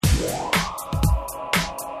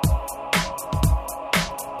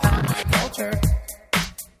culture.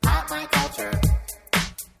 Pop my culture.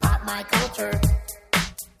 Pop my culture.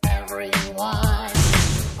 Everyone.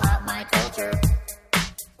 Pop my culture.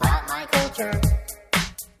 Pop my culture.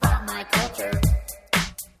 Pop my culture.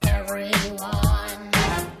 Everyone.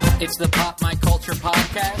 It's the Pop My Culture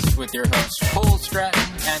podcast with your hosts Cole Stratton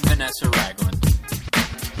and Vanessa Ragland.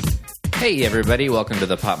 Hey everybody, welcome to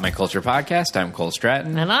the Pop My Culture podcast. I'm Cole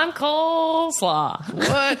Stratton. And I'm Coleslaw.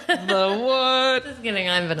 What the what? Just kidding,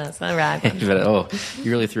 I'm Vanessa Ragland. Oh,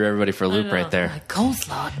 you really threw everybody for a loop right there. Like,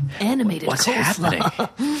 coleslaw, animated What's coleslaw.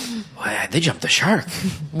 happening? Wow, they jumped the shark.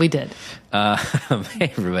 We did. Hey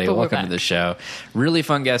everybody, But we're welcome back. to the show. Really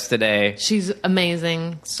fun guest today. She's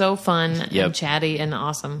amazing, so fun Yep. and chatty and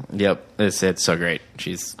awesome. Yep, it's so great.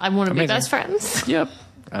 She's I want to be amazing. best friends. Yep.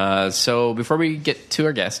 So before we get to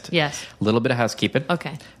our guest, Yes. a little bit of housekeeping.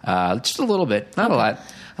 Okay. Just a little bit, not a lot.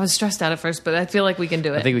 I was stressed out at first, but I feel like we can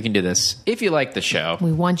do it. I think we can do this. If you like the show,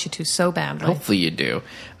 we want you to so badly. hopefully you do,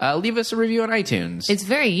 leave us a review on iTunes. It's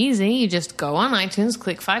very easy. You just go on iTunes,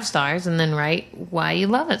 click 5 stars, and then write why you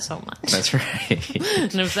love it so much. That's right.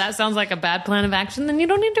 And if that sounds like a bad plan of action, then you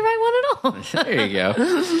don't need to write one at all. There you go.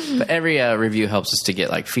 But every review helps us to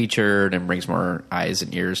get featured and brings more eyes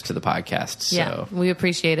and ears to the podcast. So. Yeah, we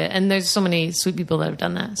appreciate it. And there's so many sweet people that have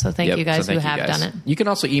done that. So thank Yep, you guys so thank who you have guys. done it. You can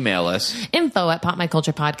also email us.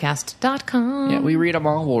 info@popmyculturepodcast.com. Yeah, we read them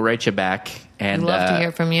all. We'll write you back. And We'd love to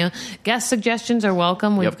hear from you. Guest suggestions are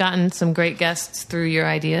welcome. We've Yep. gotten some great guests through your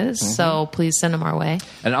ideas, so please send them our way.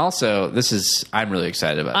 And also, I'm really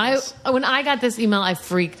excited about this. When I got this email, I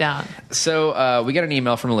freaked out. So we got an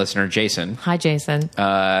email from a listener, Jason, Hi, Jason.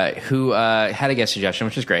 who had a guest suggestion,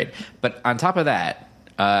 which is great. But on top of that,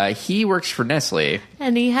 he works for Nestle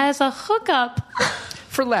And he has a hookup.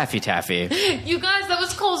 for Laffy Taffy. You guys, that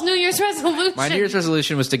was Cole's New Year's resolution. My New Year's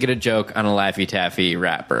resolution was to get a joke on a Laffy Taffy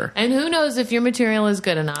wrapper. And who knows if your material is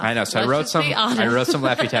good enough. I know, so Let's I wrote just some. be honest. I wrote some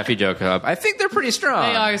Laffy Taffy joke up. I think they're pretty strong.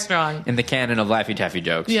 They are strong. In the canon of Laffy Taffy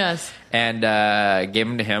jokes. Yes. And gave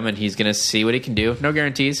them to him, and he's going to see what he can do. No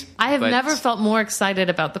guarantees. I have but never felt more excited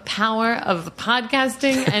about the power of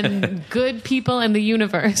podcasting and good people in the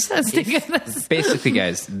universe as to get this. Basically,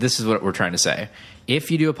 guys, this is what we're trying to say.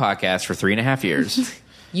 If you do a podcast for 3.5 years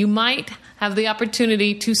You might have the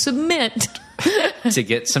opportunity to submit. to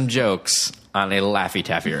get some jokes on a Laffy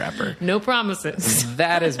Taffy wrapper, No promises.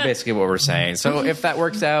 that is basically what we're saying. So if that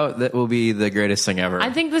works out, that will be the greatest thing ever.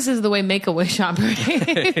 I think this is the way Make-A-Wish operates.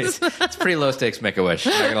 It's pretty low stakes Make-A-Wish,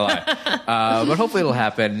 not gonna lie. But hopefully it'll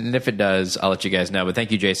happen, and if it does, I'll let you guys know. But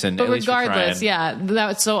thank you, Jason. But at least for regardless, trying. yeah, that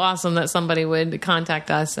was so awesome that somebody would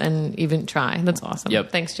contact us and even try. That's awesome.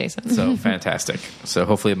 Yep. Thanks, Jason. So fantastic. So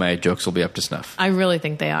hopefully my jokes will be up to snuff. I really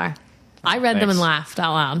think they are. I read them Thanks. and laughed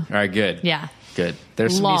out loud. All right, good. Yeah. Good.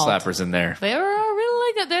 There's some knee Lolled. slappers in there. They were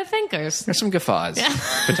really good. They're thinkers. There's some guffaws,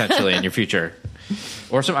 potentially, in your future.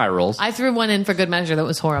 Or some eye rolls. I threw one in for good measure that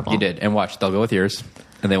was horrible. You did. And watch, they'll go with yours,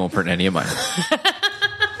 and they won't print any of mine.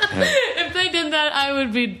 If they did that, I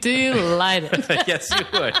would be delighted. Yes, you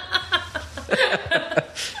would.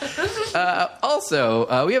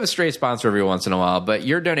 Also, we have a stray sponsor every once in a while, but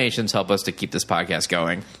your donations help us to keep this podcast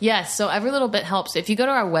going. Yes, so every little bit helps. If you go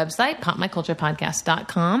to our website,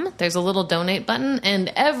 popmyculturepodcast.com, there's a little donate button,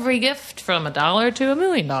 and every gift from $1 to $1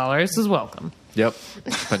 million is welcome. Yep.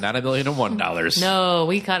 But not $1,001,001. No,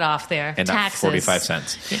 we cut off there. And not Taxes. 45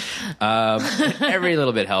 cents. Every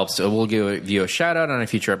little bit helps. So we'll give you a shout out on a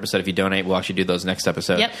future episode. If you donate, we'll actually do those next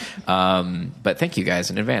episode. Yep. But thank you guys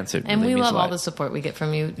in advance. It And really we means love a lot. all the support we get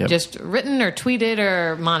from you, Yep. just written or tweeted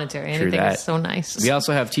or monetary. Anything that. is so nice. We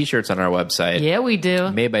also have t-shirts on our website. Yeah, we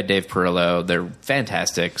do. Made by Dave Perillo. They're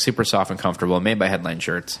fantastic, super soft and comfortable. Made by Headline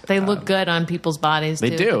Shirts. They look good on people's bodies,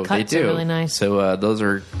 They too. do. The cuts They do. are really nice. So those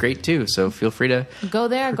are great too. So feel free to Go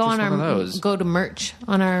there, go on purchase one of those. go to merch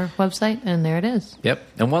on our website, and there it is. Yep.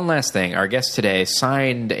 And one last thing, our guest today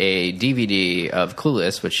signed a DVD of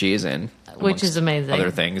Clueless, which she is in, Which is amongst amazing.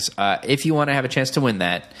 Other things. If you want to have a chance to win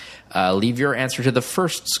that, leave your answer to the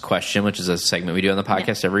first question, which is a segment we do on the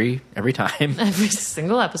podcast every time. Every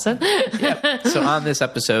single episode. So on this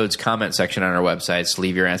episode's comment section on our websites,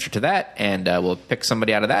 leave your answer to that, and we'll pick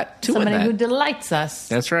somebody out of that to Somebody win who that. delights us.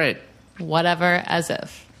 That's right. Whatever, as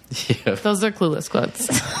if. Yeah. Those are Clueless quotes.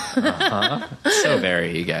 So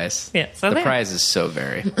very, you guys. Yeah, so the there. prize is so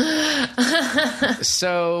very.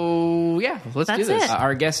 So yeah, let's do That's this. it.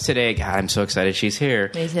 Our guest today, God, I'm so excited she's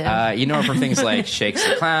here. Me too. You know her from things like Shakes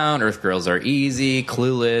the Clown, Earth Girls Are Easy,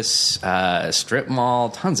 Clueless, Strip Mall,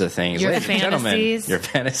 tons of things. Your Ladies and gentlemen, fantasies. your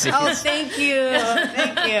fantasies. Oh, thank you.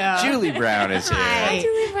 Thank you. Julie Brown is here.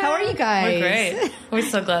 Hi. How are you guys? We're great. We're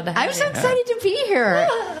so glad to have I'm you. so excited to be here.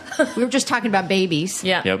 We were just talking about babies.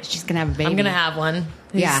 Yeah. Yep. She's going to have a baby. I'm going to have one.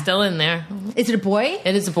 He's Yeah. still in there. Is it a boy?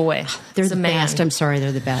 It is a boy. They're It's the a man. best. I'm sorry.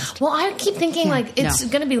 They're the best. Well, I keep thinking like it's no.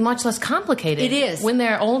 going to be much less complicated. It is. when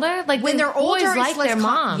they're older. Like When they're older, boys it's like less their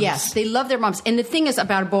moms. Yes, they love their moms. And the thing is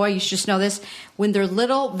about a boy, you should just know this. When they're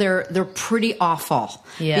little, they're pretty awful.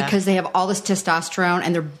 Yeah. Because they have all this testosterone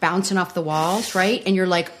and they're bouncing off the walls, right? And you're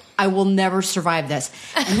like, I will never survive this.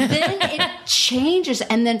 And then it changes.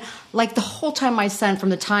 And then, like, the whole time my son, from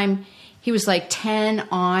the time he was like 10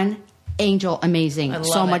 on, Angel, amazing. I love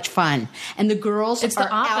So it. much fun. And the girls It's are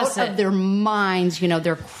the out opposite. of their minds. You know,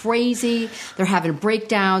 they're crazy. They're having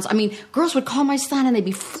breakdowns. I mean, girls would call my son and they'd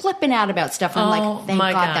be flipping out about stuff. And I'm Oh, like, thank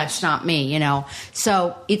my God gosh. that's not me, you know.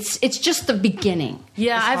 So it's just the beginning.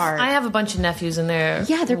 Yeah, It's hard. I have a bunch of nephews and they're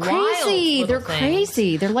Yeah, they're wild crazy. little They're things.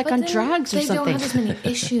 crazy. They're like But on then drugs or they something. don't have as many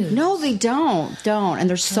issues. No, they don't. And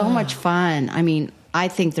they're so much fun. I mean, I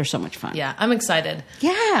think they're so much fun. Yeah, I'm excited.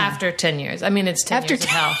 Yeah. After 10 years. I mean, it's 10 After years of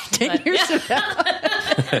hell. 10 but- years of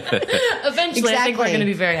Eventually, I think we're Exactly. going to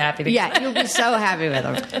be very happy together. Yeah, you'll be so happy with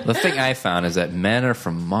them. The thing I found is that men are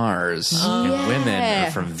from Mars and women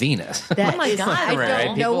are from Venus. That Oh my is- God. I Right, don't right,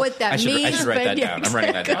 know people? what that I should means. write but that yeah, down. I'm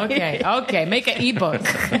writing that down. Okay, make an ebook.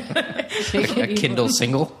 A Kindle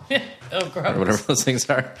single Oh, or gross. whatever those things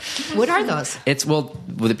are. What are those? It's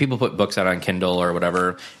the people put books out on Kindle or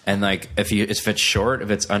whatever, and like if it's short,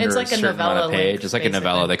 if it's under It's like a a certain amount novella of page, length, it's like a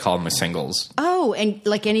novella. basically. They call them singles. Oh, and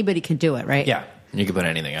like anybody can do it, right? Yeah, you can put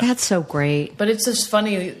anything out. That's so great. But it's just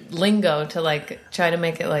funny lingo to like try to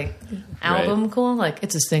make it like album cool. Like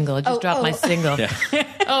it's a single. I just dropped my single. Yeah.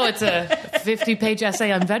 Oh, it's a 50-page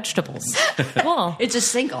essay on vegetables. Cool. It's a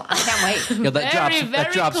single. I can't wait. Yeah, that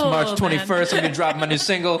Very drops cool, March man. 21st. I'm gonna drop my new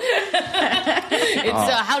single. It's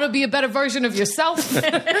how to be a better version of yourself.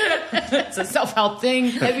 It's a self-help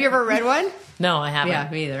thing. Have you ever read one? No, I haven't. Yeah,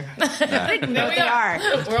 me either. No, They are.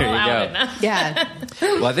 We're There all you out go. now. Yeah.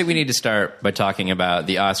 Well, I think we need to start by talking about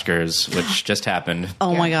the Oscars, which just happened.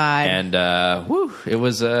 Oh my God. And it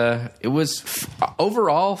was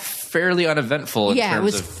overall fairly uneventful in Yeah, it terms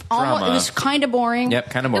was of almost. drama. It was kind of boring. Yep,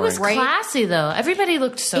 kind of It boring. was Right? classy though. Everybody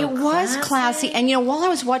looked so. It was classy. And, you know, while I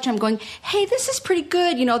was watching, I'm going, hey, this is pretty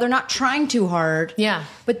good. You know, they're not trying too hard. Yeah.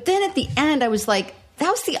 But then at the end, I was like, that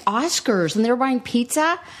was the Oscars and they were buying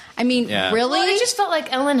pizza. I mean, Yeah. really? Well, it just felt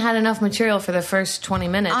like Ellen had enough material for the first 20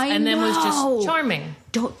 minutes, I and then was know. just charming.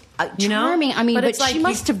 Don't, You know? charming. I mean, But but it's like she you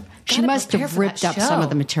must gotta prepare have for ripped that up some show. of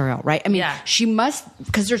the material, right? I mean, Yeah. she must,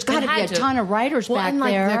 because there's got to It be a had to. ton of writers Well, back and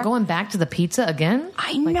like there. they're going back to the pizza again.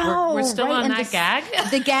 I Like, know. we're still right? on And that gag.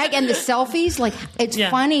 The gag and the selfies, like, it's Yeah.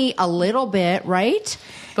 funny a little bit, right?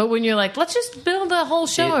 But when you're like, let's just build a whole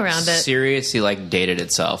show around it. Seriously, like dated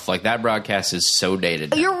itself. Like that broadcast is so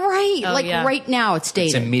dated. You're right. Oh, like, yeah. right now, it's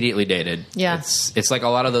It's dated. immediately dated. Yeah. It's like a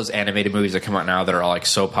lot of those animated movies that come out now that are all like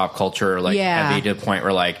so pop culture, like Yeah. heavy to the point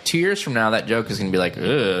where like 2 years from now that joke is going to be like,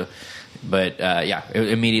 ugh. But yeah, it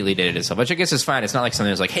immediately dated itself, which I guess is fine. It's not like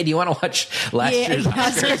something that's like, hey, do you want to watch last year's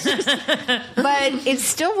Oscars? But it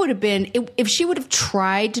still would have been, if she would have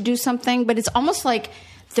tried to do something, but it's almost like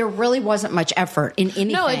there really wasn't much effort in anything.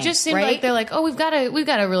 No, it just seemed right? like they're like, oh, we've got a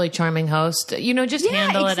really charming host. You know, just Yeah,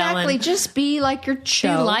 handle exactly. it, Ellen. Just be like your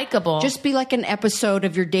show. likable. Just be like an episode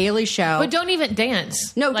of your daily show. But don't even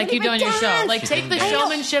dance. No, like don't you do on even your show. dance. Like take the I know.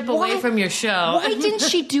 showmanship away Why- from your show. Why didn't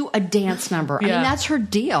she do a dance number? I Yeah. mean, that's her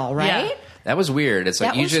deal, right? Yeah. That was weird. It's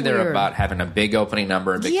like That was usually they're weird. about having a big opening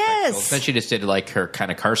number, a big Yes. spectacle. Then she just did like her kind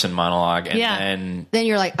of Carson monologue, and Yeah. then Then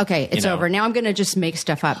you're like, okay, it's You know. over. Now I'm going to just make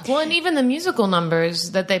stuff up. Well, and even the musical numbers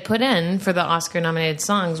that they put in for the Oscar-nominated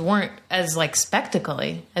songs weren't as like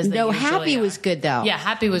spectacle-y as they No, usually Happy are. was good though. Yeah,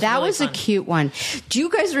 Happy was that really was fun. a cute one. Do you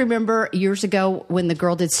guys remember years ago when the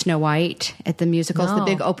girl did Snow White at the musicals, the No.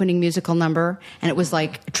 big opening musical number, and it was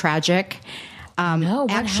like tragic? No,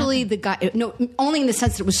 what actually, the guy, no, only in the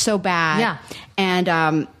sense that it was so bad. Yeah.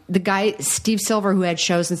 And the guy, Steve Silver, who had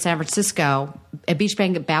shows in San Francisco at Beach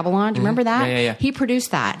Bank at Babylon, do you remember that? Yeah. He produced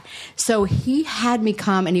that. So he had me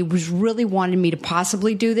come and he was really wanting me to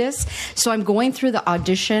possibly do this. So I'm going through the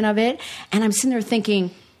audition of it and I'm sitting there thinking,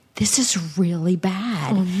 this is really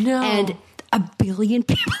bad. Oh, no. And a billion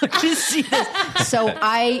people are going to see this. So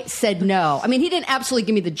I said no. I mean, he didn't absolutely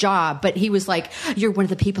give me the job, but he was like, you're one of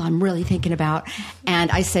the people I'm really thinking about.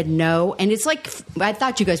 And I said no. And it's like, I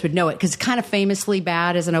thought you guys would know it because it's kind of famously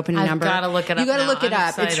bad as an opening I've number. gotta look it You up got to now. look it I'm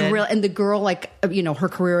up. It's excited. real. And the girl, like, you know, her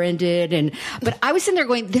career ended. But I was sitting there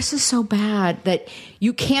going, this is so bad that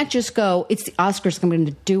you can't just go, it's the Oscars, I'm going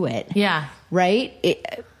to do it. Yeah. right?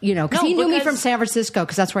 Because No, he knew me because- from San Francisco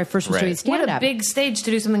because that's where I first was Right. doing What stand a up. big stage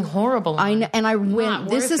to do something horrible on. I know, and I Not went.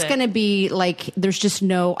 This worth is it. going to be like. There's just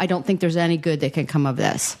no. I don't think there's any good that can come of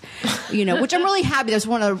this. Which I'm really happy. That's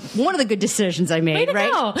one of the good decisions I made. Way to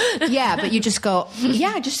right? go. Yeah, but you just go.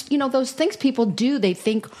 Yeah, just those things people do. They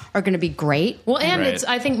think are going to be great. Well, and Right.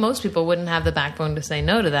 I think most people wouldn't have the backbone to say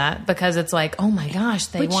no to that because it's like, oh my gosh,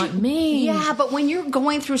 they want me. Yeah, but when you're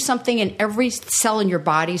going through something and every cell in your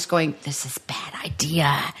body's going, this is a bad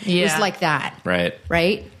idea. Yeah. It's like that. Right.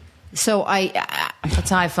 Right? So That's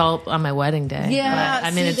how I felt on my wedding day. yeah, But,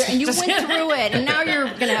 I mean, see, it's and you just- went through it, and now you're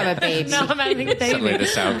going to have a baby. No, I'm having a Suddenly baby. the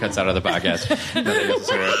sound cuts out of the podcast. Nothing gets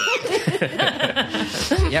to hear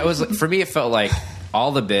it. Yeah, it was for me. It felt like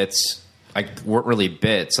all the bits weren't really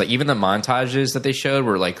bits. Like even the montages that they showed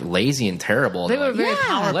were like lazy and terrible. They They're were like, very Yeah.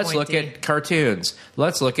 PowerPointy. let's look at cartoons.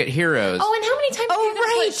 Let's look at heroes. Oh, and how many times Oh, did you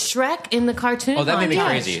right. put Shrek in the cartoon? Oh, that made me yes.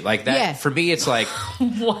 crazy. Like that Yeah. for me, it's like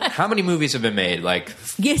What? how many movies have been made? Like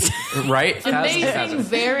Yes. right, Amazing, thousands.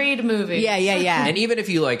 varied movie. Yeah. And even if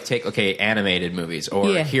you like take animated movies or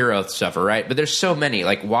Yeah. hero stuff, right? But there's so many.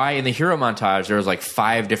 Like why in the hero montage there was like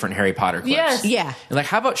 5 different Harry Potter clips. Yes. Yeah. And like,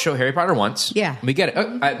 how about show Harry Potter once? Yeah. We get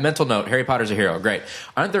it. Mental note: Harry Potter's a hero. Great.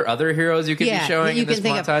 Aren't there other heroes you could be that showing you in this can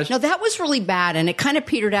think montage? of. No, that was really bad, and it kind of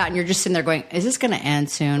petered out, and you're just sitting there going, is this going to end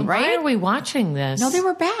soon, Why right? are we watching this? No, they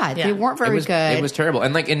were bad. Yeah. They weren't very good. It was terrible.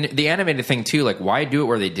 And like in the animated thing too, like why do it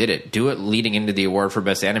where they did it? Do it leading into the award for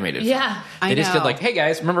best animated. Yeah. film. I They just know. did like, hey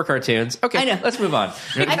guys, remember cartoons? Okay, I know. let's move on.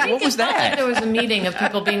 You're like, I think what was it felt like that? there was a meeting of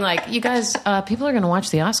people being like, you guys, people are going to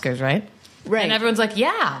watch the Oscars, right? Right. And everyone's like,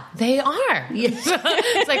 yeah, they are. It's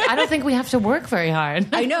like, I don't think we have to work very hard.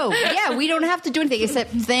 I know. Yeah, we don't have to do anything except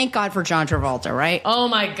thank God for John Travolta, right? Oh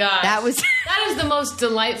my God. That was- that is the most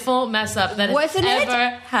delightful mess up that has Wasn't it?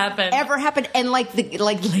 ever happened. Ever happened? And like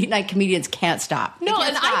late night comedians can't stop. They No, can't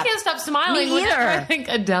and stop. I can't stop smiling Me whenever either. I think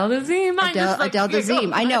Adele Dazeem. I just, like, Adele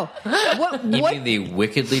Dazeem. I know. What? You What? mean the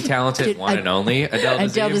wickedly talented Did one and only Adele Dazeem?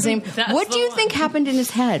 Adele Dazeem. That's What do the you one. think happened in his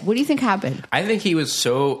head? What do you think happened? I think he was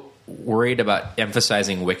so worried about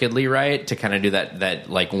emphasizing wickedly right to kind of do that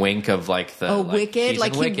like wink of like the Wicked? she's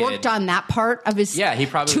Like in he Wicked. worked on that part of his Yeah, he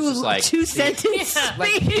probably was just like- two sentence Yeah.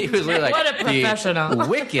 Like he was really like What a the professional.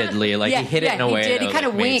 wickedly, like Yeah, he hit it yeah, in a he way. did. that He was, kinda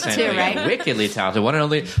like, made winked sense. too, Like, right? Wickedly talented, one and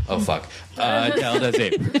only. Oh fuck, Adele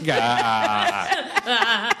Dazeem.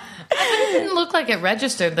 It didn't look like it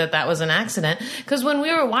registered that was an accident because when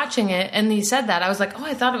we were watching it and he said that, I was like, oh,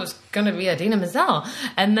 I thought it was going to be Adina Menzel,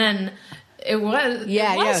 and then it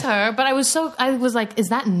was her. But I was like, is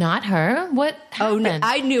that not her? What Oh happened? no!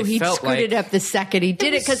 I knew It he felt screwed it like- up the second he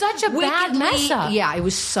did was it because such a bad mess up. Yeah, it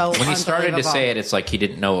was so. When he started to say it, it's like he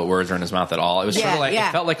didn't know what words were in his mouth at all. It was sort Yeah, of like yeah.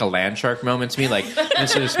 it felt like a land shark moment to me. Like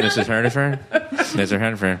Mrs. Herniford, Mr.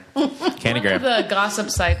 Herniford, Candy One of Graham. the gossip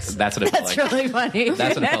sites. That's what it felt That's like. really funny.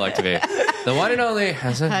 That's what it felt like to me. The one and only.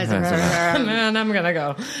 Man, I'm gonna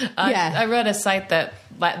go. Yeah. I read a site that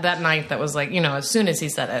night that was like, as soon as he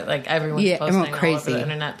said it, like everyone's Yeah, posting everyone all crazy. over the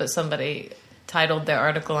internet, but somebody titled their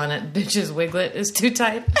article on it, "Bitch's Wiglet is too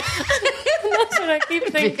tight." That's what I keep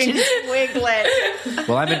thinking. Wiglet.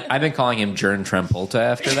 Well, I've been calling him Jern Trampolta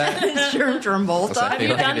after that. Travolta. I Have feel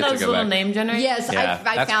you like I done need to those go little back. name generators? Yes, Yeah,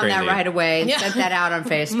 I that's found that crazy. right away and Yeah. sent that out on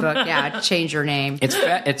Facebook. Yeah, change your name.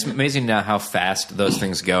 It's amazing now how fast those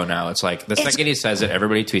things go now. It's like the second he says it,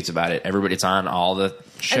 everybody tweets about it. It's on all the And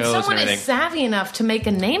shows and someone everything. is savvy enough to make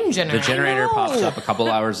a name The generator. generator know. pops up a couple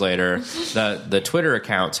hours later. The Twitter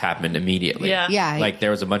accounts happened immediately. Yeah. Yeah. Like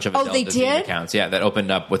there was a bunch of Oh, Adele they Dazeem did? accounts. Yeah, that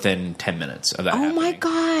opened up within 10 minutes of that. Oh my happening.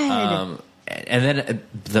 god! And then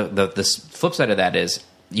the flip side of that is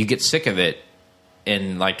you get sick of it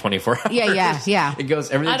in like 24 hours. Yeah. It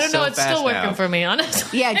goes everything's I don't know. so It's fast still working now. for me,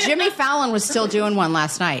 honestly. Yeah, Jimmy Fallon was still doing one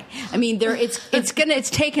last night. I mean, it's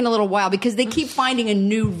taken a little while because they keep finding a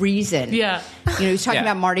new reason. Yeah. He was talking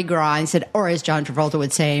Yeah. about Mardi Gras and said, or as John Travolta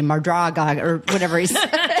would say, Mardraga or whatever he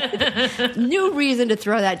said. New reason to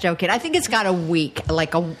throw that joke in. I think it's got a week.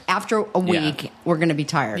 After a week, Yeah. we're going to be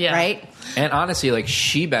tired, Yeah. right? And honestly, like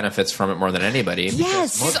she benefits from it more than anybody. because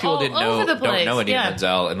Yes. most people All don't over the place, know Idina yeah.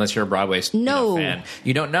 Menzel unless you're a Broadway No. fan.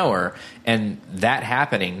 You don't know her, and that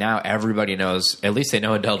happening now, everybody knows. At least they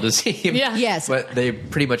know Adele Dazeem. Yeah. Yes. but they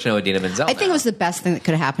pretty much know Idina Menzel. I think it was the best thing that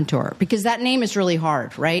could have happened to her because that name is really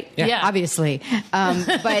hard, right? Yeah. Obviously.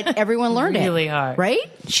 But everyone learned it. Really hard. Right?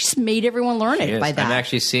 She's made everyone learn it by that. I'm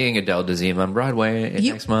actually seeing Adele Dazeem on Broadway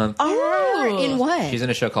next month. Oh, in what? She's in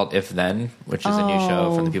a show called If Then, which is a new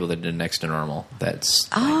show from the people that did Next to Normal. That's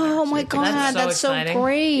Oh my God, That's so that's so exciting.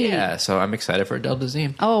 great! yeah. So I'm excited for Adele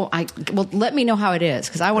Dazeem. Oh, well, let me know how it is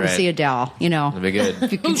because I want to Right. see Adele. It'll be good.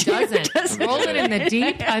 If you can- Who doesn't? Roll it in the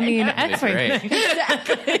deep. I mean, everything.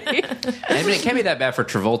 I mean, it can't be that bad for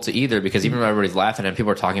Travolta either, because even though everybody's laughing and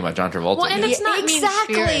people are talking about John Travolta. Well, and it's not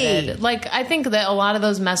Exactly. mean-spirited. Like, I think that a lot of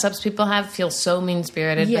those mess-ups people have feel so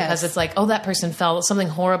mean-spirited Yes. because it's like, oh, that person fell, something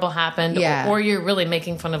horrible happened, Yeah. or you're really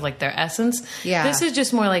making fun of, like, their essence. Yeah. This is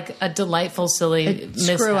just more like a delightful, silly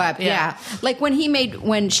Screw mishap. up, yeah. Like when he made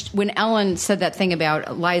when Ellen said that thing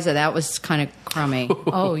about Liza, that was kind of crummy.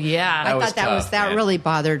 Oh, yeah. That I was thought that tough, man. really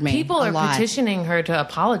bothered me. People a are lot. petitioning her to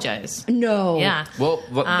apologize. No, Yeah. Well,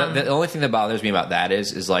 the only thing that bothers me about that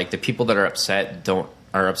is like the people that are upset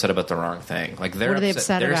are upset about the wrong thing. Like they're What are they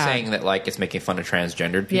upset They're about? saying that like it's making fun of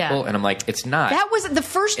transgendered people, Yeah. and I'm like, it's not. That was the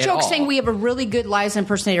first At joke all. saying we have a really good Liza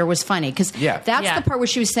impersonator was funny because Yeah. that's Yeah. the part where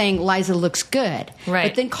she was saying Liza looks good. Right.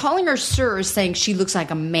 But then calling her sir is saying she looks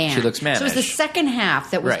like a man. She looks So it was the mannish. second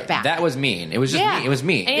half that was right. bad. That was mean. It was just Yeah. mean. It was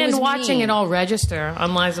mean. And was watching mean. it all register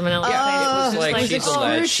on Liza Minnelli's Yeah, face it was was like, just she's, oh, she's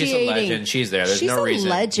a excruciating. legend. She's there. There's She's no a reason.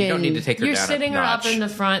 legend. You don't need to take her You're down sitting a her up notch. in the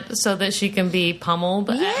front so that she can be pummeled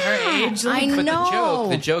at her Yeah, age. I But know.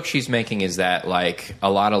 the joke she's making is that like a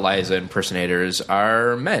lot of Liza impersonators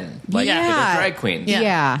are men, like Yeah. they're drag queens.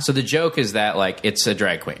 Yeah. So the joke is that like it's a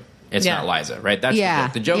drag queen. It's Yeah. not Liza, right? That's Yeah. the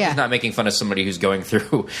joke. The joke Yeah. is not making fun of somebody who's going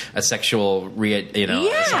through a sexual, Yeah,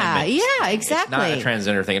 assignment. yeah, exactly. It's not a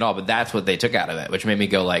transgender thing at all. But that's what they took out of it, which made me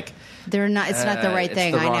go like, They're not. It's not the right it's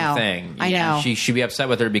thing. the I wrong know. thing. I know. She should be upset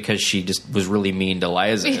with her because she just was really mean to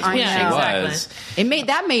Liza. is what Yeah, she exactly. was. It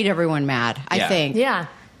made everyone mad. I Yeah. think. Yeah.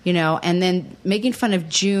 You know, and then making fun of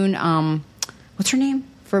June. What's her name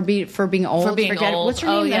for being old? For being Forget it. old. What's her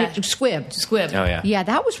Oh, name? yeah. Squib. Squib. Oh yeah. Yeah,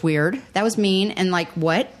 that was weird. That was mean and like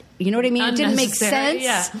what? You know what I mean? It didn't make Unnecessary,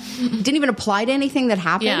 sense. yeah. Didn't even apply to anything that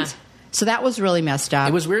happened. Yeah. So that was really messed up.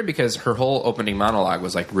 It was weird because her whole opening monologue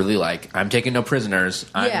was like really like, I'm taking no prisoners.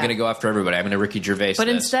 I'm Yeah. going to go after everybody. I'm going to Ricky Gervais. But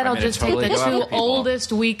this. instead, I'm I'll gonna just totally take the go after two people."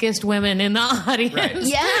 oldest, weakest women in the audience. Right.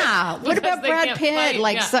 Yeah. What Because about they Brad can't Pitt? fight,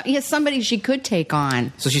 Like yeah. somebody she could take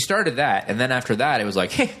on. So she started that, and then after that, it was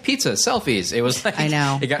like, hey, pizza, selfies. It was like, I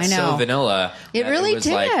know. It got I know. so vanilla. It that really was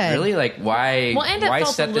Like, did. really, like why? Well, and it why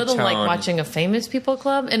felt a set little the like tone? watching a famous people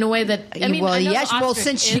club in a way that I mean. well, I know yes. the Well, Oscars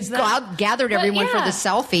since she is that, gathered but everyone for yeah. the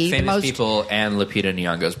selfie, famous the most. people and Lupita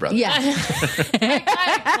Nyong'o's brother. Yeah.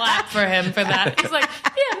 I clap for him for that. He's like,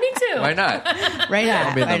 yeah, me too. Why not? Right That'll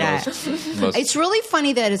on. be the Right on. most It's really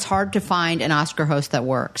funny that it's hard to find an Oscar host that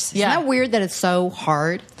works. Yeah. Isn't that weird that it's so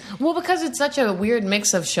hard? Well, because it's such a weird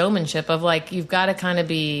mix of showmanship of like you've got to kind of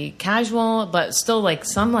be casual, but still like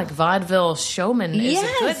some like vaudeville showman is a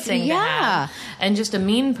good Yes, thing to yeah. have, and just a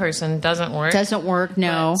mean person doesn't work. Doesn't work,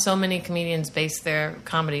 no. But so many comedians base their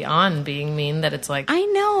comedy on being mean that it's like I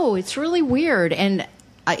know. It's really weird. And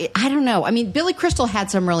I don't know. I mean, Billy Crystal had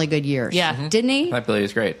some really good years. Yeah. Mhm. Didn't he? That Billy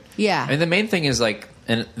was great. Yeah. And the main thing is like,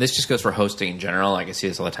 and this just goes for hosting in general. Like I see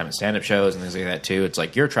this all the time at stand-up shows and things like that too. It's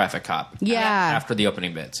like you're a traffic cop. Yeah. After the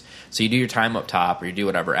opening bits, so you do your time up top or you do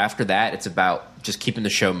whatever. After that, it's about just keeping the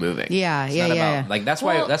show moving. Yeah, It's yeah, not yeah, about- yeah. Like that's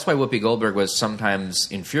Well- why Whoopi Goldberg was sometimes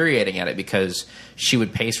infuriating at it because she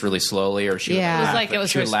would pace really slowly or she Yeah. would It was laugh, like it was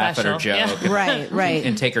she her would laugh at her special. joke. Yeah. Right, right.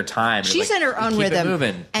 And take her time. She's Like, in her own keep it rhythm.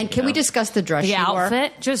 moving, And you can we know? discuss the dress the she wore?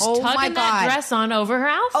 outfit, just Oh my tugging that God. dress on over her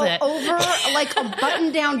outfit. Over like a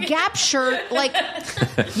button-down Gap shirt, like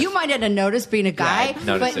you might have noticed being a guy, I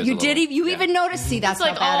noticed but it was you a little- did. You yeah. even noticed. See, that's It's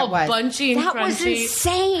like how bad all it was. bunchy and that was crunchy.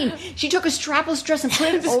 insane. She took a strapless dress and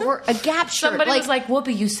put it over a Gap shirt. Somebody was like,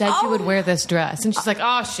 "Whoopi, you said you would wear this dress," and she's like,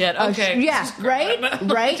 "Oh shit, okay, yeah, right,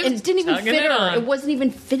 right." And it didn't even tugging fit it her. on. It wasn't even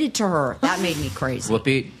fitted to her. That made me crazy.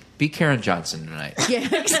 Whoopi, be Karen Johnson tonight. Yeah,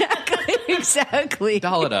 exactly, exactly.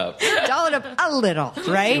 Doll it up. Doll it up a little,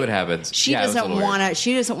 right? See what happens. She Yeah, it was a doesn't little want to.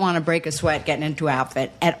 She doesn't want to break a sweat getting into an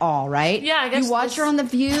outfit at all, right? Yeah, I guess you watch this- her on The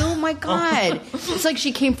View. My God, it's like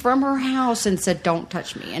she came from her house and said, "Don't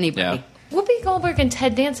touch me, anybody." Whoopi Goldberg and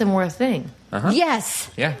Ted Danson were a thing." Yes,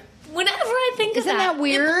 Yeah. Whenever I think Isn't of that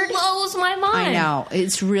weird? it blows my mind. I know.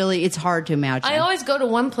 It's hard to imagine. I always go to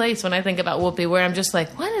one place when I think about Whoopi where I'm just like,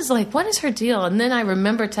 what is her deal? And then I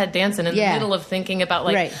remember Ted Danson in Yeah. the middle of thinking about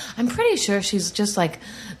like, Right. I'm pretty sure she's just like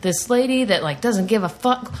this lady that like doesn't give a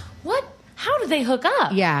fuck. What? How did they hook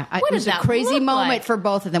up? Yeah, What it did was a that crazy look moment like? for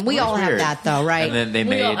both of them. We It was all have weird. that though, right? And then they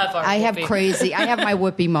We all made have our I have Whoopi. crazy. I have my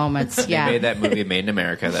Whoopi moments. they Yeah. made that movie Made in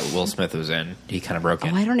America that Will Smith was in. He kind of broke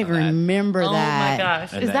in. Oh, I don't even on that. remember Oh that. my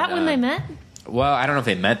gosh! And Is that then, when they met? Well, I don't know if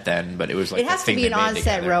they met then, but it was like It has the to thing be they an made on-set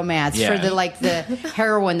together. romance Yeah. for the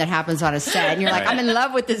heroine that happens on a set, and you're like, Right. I'm in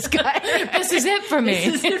love with this guy. This is it for me.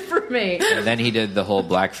 This is it for me. And then he did the whole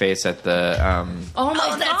blackface at the Oh my Oh,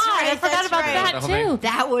 god! that's right, I forgot that's about right. that The whole too.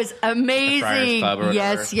 That was Friars amazing. Pub or whatever.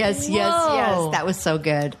 Yes, yes, yes, Whoa. yes. That was so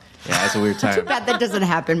good. Yeah, it's a weird time. Too bad that doesn't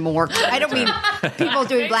happen more. I don't mean people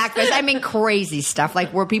doing blackface. I mean crazy stuff, like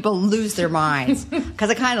where people lose their minds. Because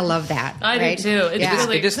I kind of love that. I right? do too. It's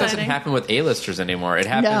really It just doesn't exciting. happen with A-listers anymore. It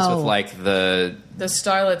happens No. with like the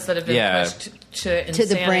starlets that have been pushed to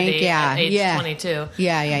insanity the brink, at age yeah. 22.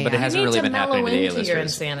 Yeah. But it You hasn't need really to been happening mellow with the into your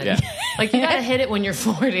A-listers. insanity. Yeah. Like, you got to hit it when you're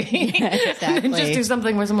 40. Exactly. And just do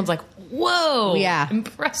something where someone's like, whoa. Yeah.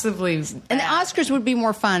 Impressively. And the Oscars would be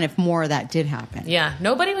more fun if more of that did happen. Yeah.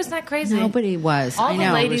 Nobody was that crazy. Nobody was. All I the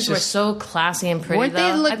know. ladies It was just- were so classy and pretty. Weren't they though.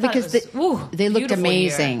 I look thought because it was, they looked beautiful year.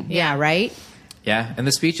 amazing. Yeah, right? Yeah, and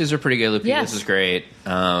the speeches are pretty good. Lupita, Yes. this is great.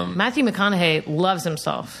 Matthew McConaughey loves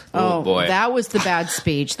himself. Oh, boy. that was the bad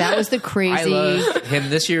speech. That was the I crazy. love him.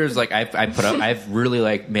 This year is like I've really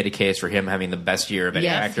like made a case for him having the best year of any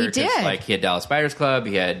Yes, actor. he 'cause, did. Like he had Dallas Buyers Club.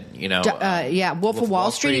 He had Wolf of Wall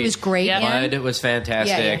Street. He was great. Yeah. in. Mud was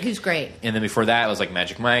fantastic. Yeah, he was great. And then before that it was like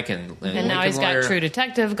Magic Mike and And now Lincoln he's Lawyer. got True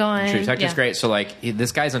Detective going. True Detective's Yeah. great. So like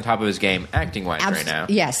this guy's on top of his game acting wise right now.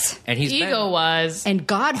 Yes. And he's been- Ego-wise. And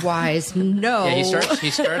God wise, no. Yeah,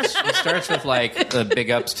 he starts with like the big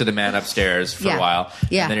ups to the man upstairs for Yeah. a while.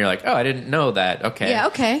 Yeah. And then you're like, oh, I didn't know that. Okay. Yeah,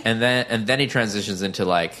 okay. And then he transitions into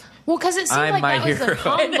like, Well, because it seemed I'm like my that was hero. a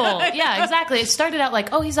humble. Yeah, exactly. It started out like,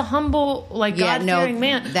 oh, he's a humble, like Yeah, God-fearing no,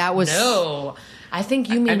 man. that was- no. I think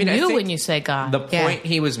you mean I you think when you say God. the Yeah. point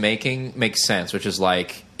he was making makes sense, which is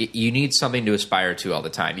like you need something to aspire to all the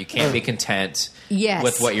time. You can't be content Yes.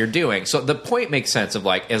 with what you're doing. So the point makes sense of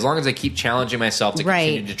like, as long as I keep challenging myself to Right.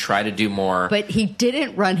 continue to try to do more. But he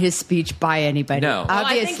didn't run his speech by anybody. No. Well,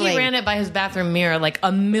 Obviously. I think he ran it by his bathroom mirror like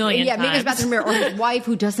a million Yeah, times. maybe his bathroom mirror or his wife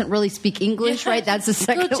who doesn't really speak English, right? That's the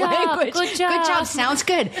second Good job, language. good job. Good job. Sounds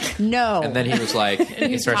good. No. And then he was like,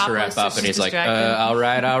 he starts to wrap topless, up and he's just like, distracted. all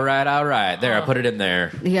right. There, I put it in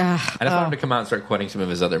there. yeah. I just want him to come out and start quoting some of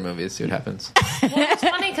his other movies, see what happens. Well, it's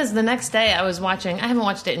funny because the next day I was watching. I haven't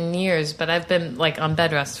watched it in years, but I've been like on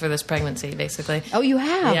bed rest for this pregnancy, basically. Oh, you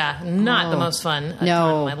have? Yeah, not the Oh. most fun No.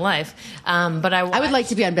 time of my life. But I I would like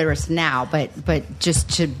to be on bed rest now, but just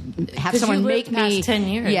to have 'Cause someone you make lived past me 10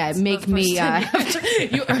 years. Yeah, make me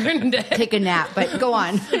you earned it. take a nap. But go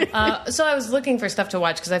on. So I was looking for stuff to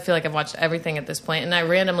watch because I feel like I've watched everything at this point, and I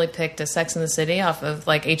randomly picked a Sex and the City off of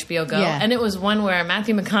like HBO Go, Yeah. and it was one where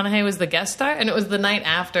Matthew McConaughey was the guest star, and it was the night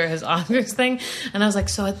after his Oscars thing, and I was like,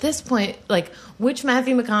 so at this point, like, which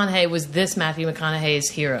Matthew McConaughey was this Matthew McConaughey's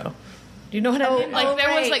hero? Do you know what I mean? Like, there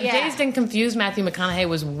was right, like yeah. Dazed and Confused Matthew McConaughey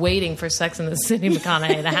was waiting for Sex and the City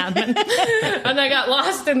McConaughey to happen, and I got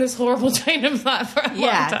lost in this horrible train of thought for a long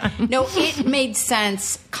Yeah. time. No, it made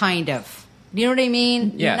sense, kind of. You know what I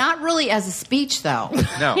mean? Yeah. Not really as a speech, though.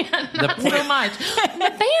 No. Not so much.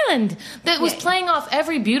 The band that was playing off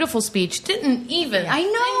every beautiful speech didn't even I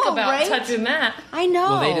know, think about right? touching that. I know.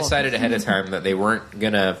 Well, they decided ahead of time that they weren't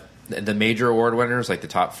going to, the major award winners, like the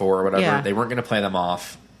top four or whatever, Yeah. they weren't going to play them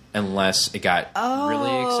off unless it got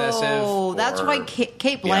really excessive. Oh, that's or- why Kate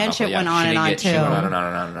Yeah, Blanchett yeah, went on she and didn't on, get- too. She went on and on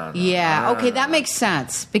and on and on. Yeah, okay, that makes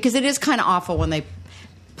sense. Because it is kind of awful when they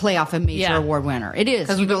play off a major Yeah. award winner. It is.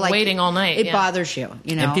 'Cause You we've go been waiting all night, It yeah. bothers you,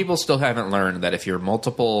 you know? And people still haven't learned that if you're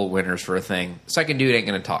multiple winners for a thing, second dude ain't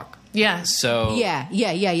going to talk. Yeah. So Yeah.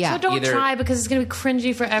 So don't either- try because it's going to be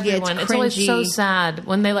cringy for everyone. It's always cringy. so sad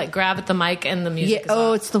when they like grab at the mic and the Yeah, music is oh,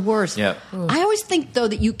 off. it's the worst. Yeah. I always think though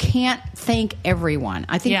that you can't thank everyone.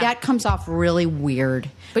 I think Yeah. that comes off really weird.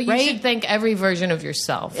 But you right? should thank every version of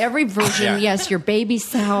yourself. Every version, Yeah. yes, your baby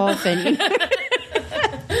self, and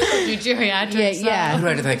Your geriatric Yeah, self. yeah. Who do I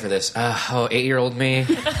have to thank for this? 8-year-old me.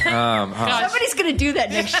 somebody's going to do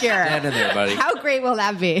that next year. Get in there, buddy. How great will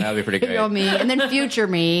that be? That'd be pretty great. You know, me, and then future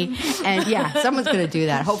me, and yeah, someone's going to do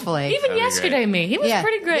that. Hopefully, Even be yesterday, great. me. He was yeah,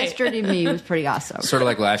 pretty great. Yesterday me was pretty awesome. Sort of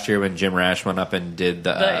like last year when Jim Rash went up and did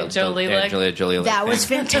the Jolie lick. Angelina Jolie lick That was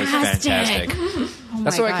thing. fantastic. That was fantastic. Oh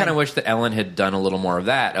That's my why I God. kind of wish that Ellen had done a little more of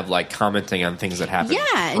that, of like commenting on things that happened.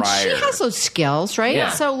 Yeah, and prior. she has those skills, right?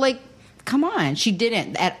 Yeah. So, like, come on, she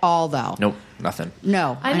didn't at all, though. Nope, nothing.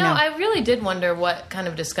 No, I know. I really did wonder what kind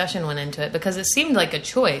of discussion went into it because it seemed like a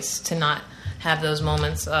choice to not have those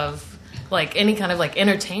moments of like any kind of like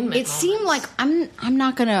entertainment. It seemed like I'm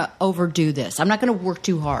not going to overdo this. I'm not going to work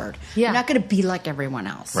too hard. Yeah. I'm not going to be like everyone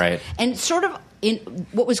else. Right. And sort of in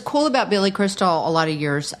what was cool about Billy Crystal a lot of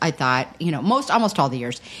years, I thought, you know, almost all the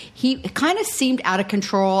years, he kind of seemed out of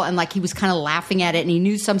control and like he was kind of laughing at it and he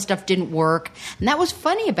knew some stuff didn't work. And that was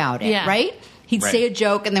funny about it, Yeah. right? He'd Right. say a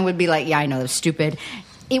joke and then would be like, yeah, I know, that's stupid.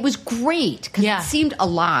 It was great because Yeah. it seemed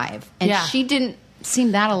alive. And Yeah. she didn't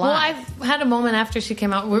seen that a lot. Well, I've had a moment after she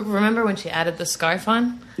came out. Remember when she added the scarf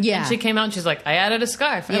on? Yeah. And she came out and she's like, I added a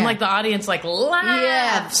scarf. And Yeah. like the audience like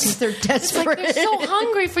laughs. Yeah, they're It's desperate. like they're so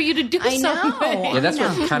hungry for you to do I know. something. Yeah, that's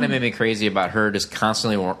what kind of made me crazy about her just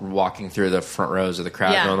constantly walking through the front rows of the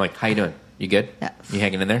crowd, Yeah. going like, "How you doing? You good? Yeah. You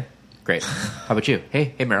hanging in there? Great. How about you?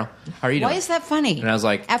 Hey, Meryl, how are you doing?" Why is that funny? And I was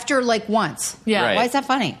like, after like once. Yeah. Right. Why is that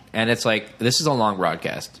funny? and it's like, this is a long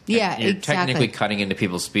broadcast. And Yeah, you're exactly. technically cutting into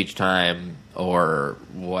people's speech time or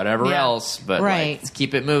whatever Yeah. else, but Right. like, let's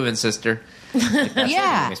keep it moving, sister. Like, that's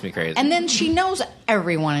Yeah. what makes me crazy. And then she knows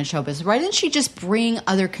everyone in show business. Why didn't she just bring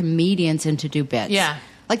other comedians in to do bits? Yeah.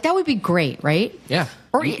 Like that would be great, right? Yeah.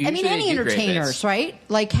 Or U- I mean, usually any they do great entertainers, bits. right?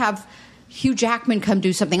 Like have Hugh Jackman come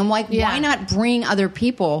do something. I'm like, Yeah. why not bring other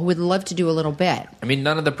people who would love to do a little bit? I mean,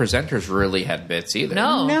 none of the presenters really had bits either.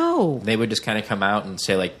 No. No. They would just kind of come out and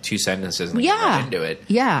say like 2 sentences and get Yeah. right into it.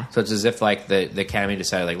 Yeah. So it's as if like the Academy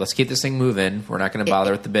decided like, let's keep this thing moving. We're not going to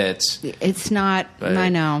bother with the bits. It's not. But- I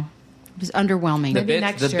know. It was underwhelming. The Maybe bits,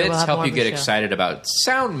 next the year we'll bits have help more you of a get show. excited about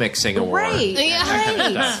sound mixing award. Right.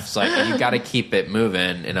 Stuff. It's like you got to keep it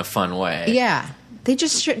moving in a fun way. Yeah. They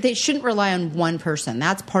just they shouldn't rely on one person.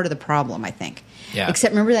 That's part of the problem, I think. Yeah.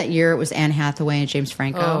 Except remember that year it was Anne Hathaway and James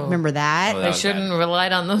Franco. Oh. Remember that? Oh, that They was shouldn't bad.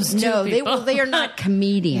 relied on those two No, people. they are not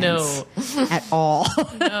comedians No. at all.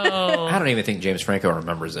 I don't even think James Franco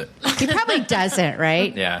remembers it. He probably doesn't,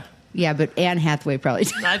 right? Yeah. Yeah, but Anne Hathaway probably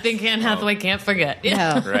does. I think Anne Hathaway can't forget.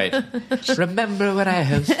 No. Right. Remember when I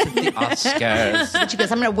hosted the Oscars? But she goes,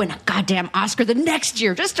 I'm going to win a goddamn Oscar the next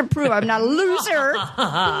year just to prove I'm not a loser.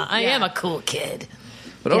 I am a cool kid.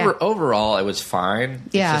 But Yeah. overall, it was fine.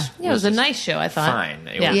 Yeah. Yeah, it was a just nice show, I thought. Fine.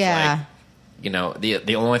 It Yeah. was Yeah. like, you know,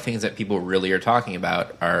 the only things that people really are talking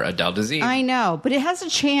about are Adele Dazeem. I know, but it has a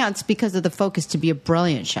chance because of the focus to be a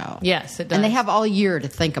brilliant show. Yes, it does. And they have all year to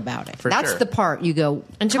think about it. For That's sure. the part you go,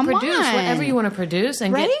 And to come produce on. whatever you want to produce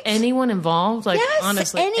and Right? get anyone involved. Like, Yes,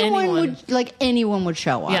 honestly, anyone would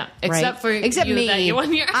show up. Yeah, except right? for except you me. that you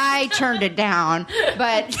won your- I turned it down,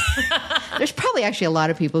 but there's probably actually a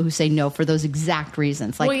lot of people who say no for those exact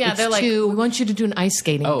reasons. Like, Well, yeah, it's they're like, too, we want you to do an ice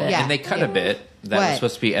skating Oh, bit. Yeah. and they cut a bit that What? was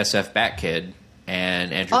supposed to be SF Batkid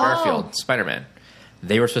and Andrew Oh. Garfield, Spider-Man.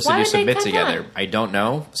 They were supposed Why to do did some they bits cut together. that? I don't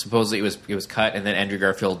know. Supposedly it was cut, and then Andrew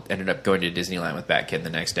Garfield ended up going to Disneyland with Batkid the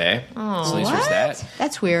next day. Oh. So at least What? there's that.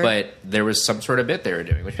 That's weird. But there was some sort of bit they were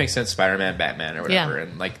doing, which makes sense. Spider-Man, Batman, or whatever. Yeah.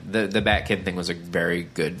 And like the Batkid thing was a very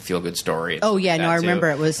good, feel-good story. and Oh, stuff like yeah, no, that, I too. remember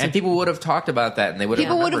it was- and people would have talked about that, and they would have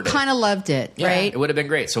people would have kind of loved it, yeah, right? It would have been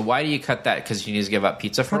great. So why do you cut that? Because you need to give up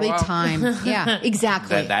pizza for Probably a while. time. Yeah,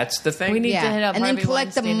 exactly. That's the thing. We need Yeah. to hit up And then Harvey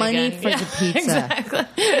collect the Weinstein money again. for Yeah, the pizza.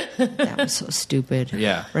 Exactly. That was so stupid.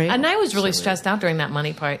 Yeah. Right? And I was really Silly. stressed out during that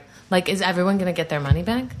money part. Like, is everyone going to get their money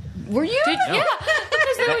back? Were you? Yeah,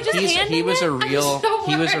 because they were just handing he was it. a I'm real so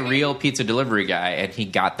he was a worried. real pizza delivery guy, and he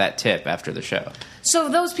got that tip after the show. So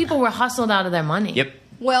those people were hustled out of their money. Yep.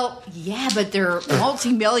 Well, yeah, but they're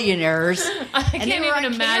multimillionaires. I can't even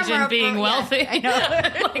imagine being wealthy. I know.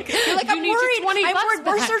 You're like, You I'm need your worried. 20 I'm bucks worried.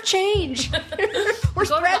 Where's back. their change? Where's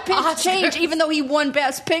Go to Brad the Pitt's Oscars. change? Even though he won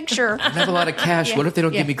Best Picture. I have a lot of cash. What if they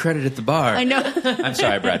don't Yeah. give me credit at the bar? I know. I'm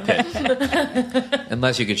sorry, Brad Pitt.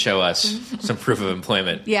 Unless you could show us some proof of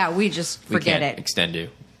employment, Yeah, we just we forget can't it. extend you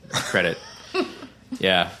credit.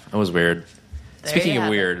 Yeah, that was weird. There Speaking you of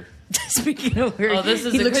have it. weird, Speaking of weird, Oh, this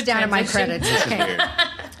is he a looks good down at my transition. credits. this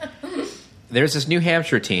is weird. There's this New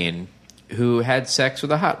Hampshire teen who had sex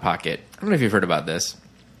with a hot pocket. I don't know if you've heard about this.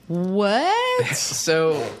 What?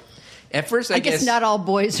 So, at first, I I guess not all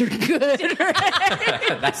boys are good.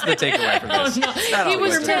 that's the takeaway from Oh, this. no. Not He all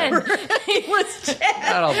was boys are 10. he was dead.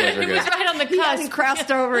 Not all boys are He good. was right on the He hasn't cusp.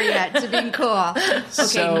 crossed over yet to being cool. Okay,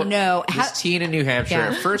 So, no. this teen in New Hampshire. Yeah.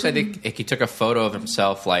 At first, I think he took a photo of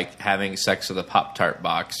himself like having sex with a Pop-Tart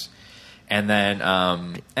box, and then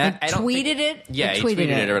I don't tweeted think- it? Yeah, He he tweeted tweeted it.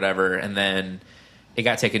 it or whatever, and then it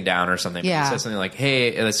got taken down or something. Yeah. He said something like,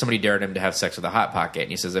 "Hey, somebody dared him to have sex with a hot pocket," and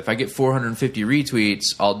he says, "If I get 450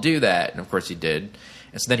 retweets, I'll do that." And of course, he did.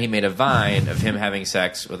 And so then he made a Vine of him having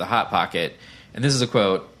sex with a hot pocket, and this is a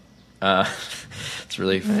quote. It's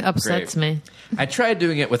really It upsets great. me. I tried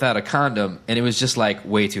doing it without a condom, and it was just like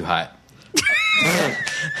way too hot.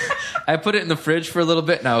 I put it in the fridge for a little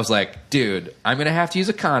bit, and I was like, dude, I'm going to have to use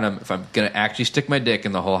a condom if I'm going to actually stick my dick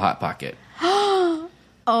in the whole hot pocket.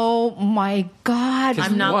 Oh my God.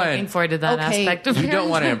 Because I'm not one, looking forward to that Okay, aspect of You it. don't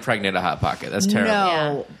want to impregnate a hot pocket. That's terrible.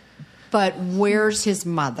 No. But where's his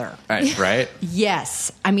mother? Right?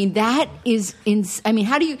 Yes. I mean, that is I mean,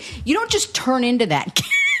 how do you don't just turn into that.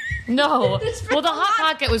 No. Well, the Hot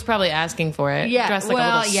Pocket was probably asking for it. Yeah, Dressed like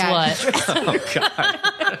well, a little yeah. slut.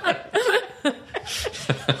 Oh, God.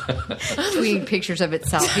 tweeting pictures of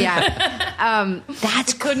itself. Yeah,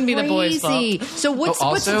 that's couldn't be the boys' fault. So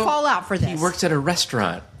what's the fallout for this? He works at a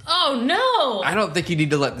restaurant. Oh no! I don't think you need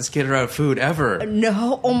to let this kid around food ever.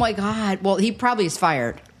 No. Oh my God. Well, he probably is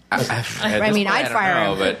fired. I'd fire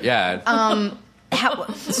him. But yeah.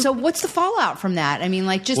 So what's the fallout from that? I mean,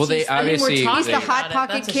 like, just they obviously he's the Hot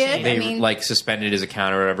Pocket kid. They suspended his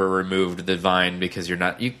account or whatever, removed the Vine because you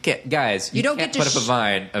don't get to put up a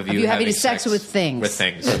Vine of you having sex with things.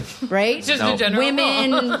 Right? Just in general.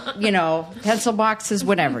 Women, pencil boxes,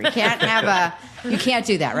 whatever. You can't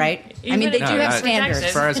do that, right? I mean, they do have standards.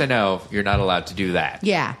 As far as I know, you're not allowed to do that.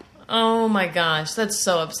 Yeah. Oh my gosh, that's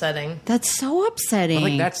so upsetting. That's so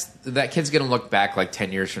upsetting. Like that kid's gonna look back like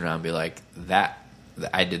 10 years from now and be like,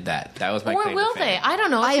 I did that. That was my claim to fame. Or will they? I don't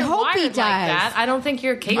know. I hope he does. Like that. I don't think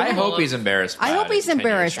you're capable. I hope he's embarrassed. I hope he's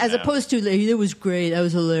embarrassed, as opposed to that was great. That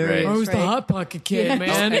was hilarious. Right. I was the Hot Pocket kid,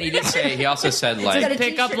 man. And he also said got a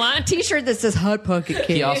pickup line T-shirt that says Hot Pocket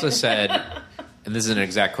kid. He also said, and this is an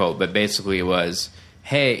exact quote, but basically it was,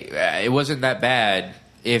 "Hey, it wasn't that bad.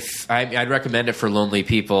 I'd recommend it for lonely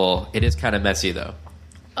people. It is kind of messy though."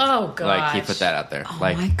 Oh god! Like he put that out there. Oh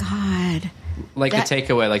my god! Like the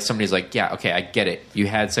takeaway, like somebody's like, "Yeah, okay, I get it. You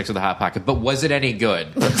had sex with a Hot Pocket, but was it any good?"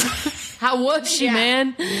 How was she,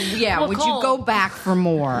 man? Yeah, well, would Cole, you go back for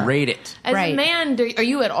more? Rate it. As a man, are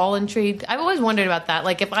you at all intrigued? I've always wondered about that.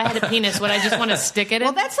 Like, if I had a penis, would I just want to stick it in?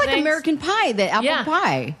 Well, that's like American Pie, the apple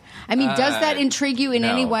pie. I mean, does that intrigue you in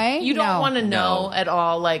any way? You don't want to know at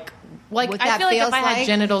all, like I feel like if I had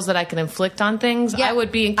genitals that I could inflict on things, I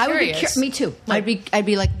would be curious. Me too. I'd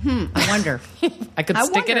be like, I wonder. I could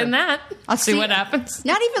stick it in that. I'll see what happens.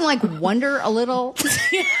 Not even like wonder a little.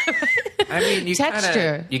 I mean, you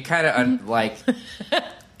texture. You kind of like.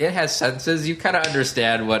 It has senses. You kind of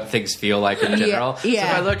understand what things feel like in general. Yeah. So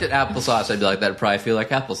if I looked at applesauce, I'd be like, that'd probably feel like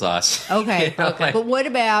applesauce. Okay. Okay. But what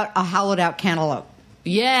about a hollowed out cantaloupe?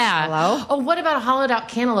 Yeah. Hello? Oh, what about a hollowed out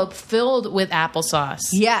cantaloupe filled with applesauce?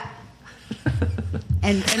 Yeah.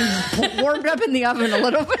 and warmed up in the oven a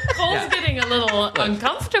little bit. Cole's getting a little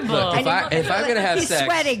uncomfortable. Look, if I'm going to have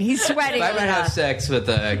sex... He's sweating. If I'm going to have sex with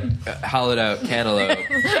a hollowed out cantaloupe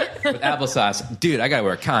with applesauce, dude, I got to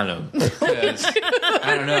wear a condom. Because,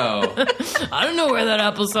 I don't know where that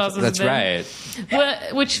applesauce is. That's right.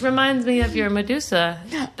 Which reminds me of your Medusa.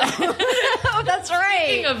 Oh, that's right.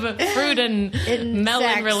 Speaking of fruit and melon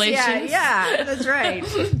sex. relations. Yeah, that's right.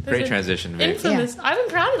 Great transition, Vic. Infamous. Yeah. I've been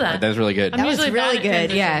proud of that. That was really good. That was really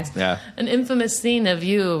good, yeah. An infamous scene of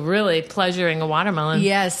you really pleasuring a watermelon.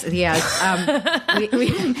 Yes. It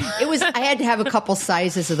was. I had to have a couple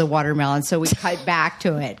sizes of the watermelon, so we cut back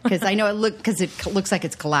to it because I know it looks like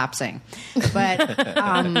it's collapsing,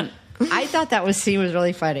 but. I thought that scene was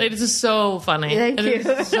really funny. It is so funny. Thank you. It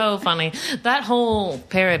is so funny. That whole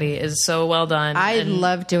parody is so well done. I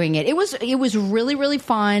love doing it. It was really, really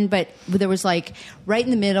fun, but there was like right in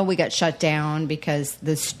the middle we got shut down because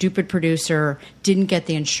the stupid producer didn't get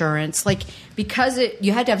the insurance. Like because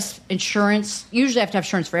you had to have insurance. Usually, you have to have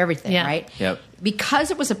insurance for everything, right? Yep. Because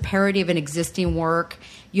it was a parody of an existing work,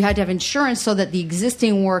 you had to have insurance so that the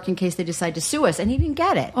existing work, in case they decide to sue us, and he didn't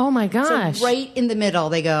get it. Oh my gosh! So right in the middle,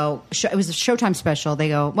 they go. It was a Showtime special. They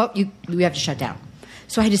go, well, we have to shut down.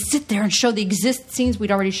 So I had to sit there and show the scenes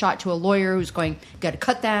we'd already shot to a lawyer who's going, you got to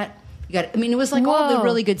cut that. I mean, it was like all the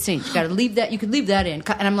really good scenes. You got to leave that. You could leave that in.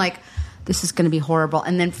 And I'm like, this is going to be horrible.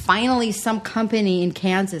 And then finally, some company in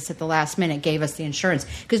Kansas at the last minute gave us the insurance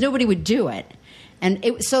because nobody would do it.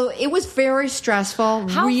 And so it was very stressful.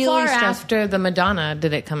 How really far stressful. after the Madonna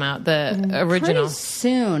did it come out? The original? Pretty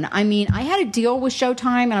soon. I mean, I had a deal with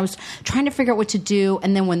Showtime, and I was trying to figure out what to do.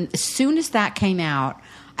 And then as soon as that came out,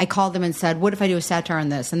 I called them and said, "What if I do a satire on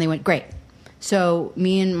this?" And they went, "Great." So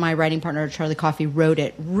me and my writing partner Charlie Coffey wrote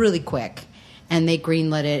it really quick, and they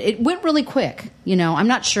greenlit it. It went really quick. I'm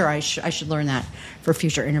not sure. I should learn that for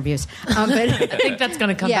future interviews. But I think that's going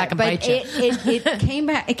to come back and bite you. It came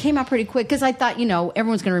back. It came out pretty quick because I thought,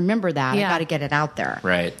 everyone's going to remember that. I got to get it out there.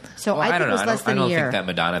 Right. So I think it was less than a year. I don't think that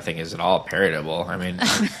Madonna thing is at all parodiable. I mean,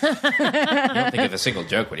 you don't think of a single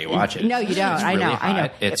joke when you watch it. No, you don't. It's I really know. hot. I know.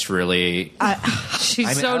 It's really.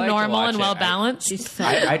 She's so like normal and well balanced.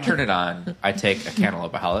 I turn it on. I take a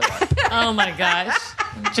cantaloupe holiday. Oh my gosh!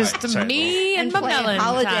 Just me and my melon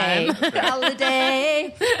holiday. time.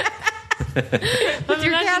 Holiday. I'm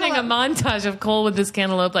imagining a montage of Cole with this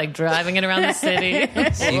cantaloupe, like driving it around the city,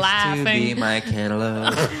 laughing. To be my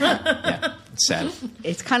cantaloupe. Yeah, it's sad.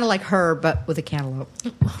 It's kind of like her, but with a cantaloupe.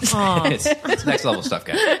 It's next level stuff,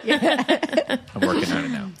 guys. I'm working on it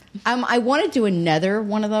now. I want to do another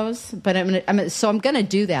one of those, but I'm gonna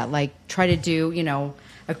do that. Like try to do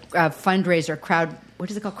a fundraiser, crowd. What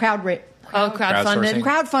is it called?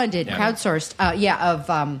 crowdfunded. Crowdsourced.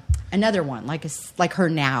 Of another one like her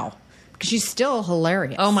now. Because she's still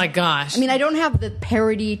hilarious. Oh my gosh! I mean, I don't have the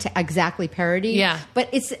parody to exactly parody. Yeah,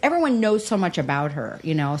 but everyone knows so much about her,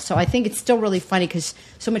 So I think it's still really funny because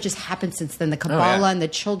so much has happened since then. The Kabbalah and the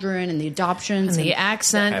children and the adoptions and the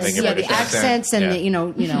accents. The accents and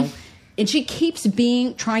the and she keeps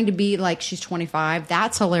trying to be like she's 25.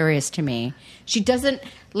 That's hilarious to me. She doesn't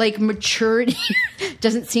maturity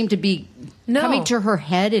doesn't seem to be coming to her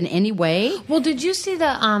head in any way. Well, did you see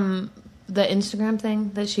the Instagram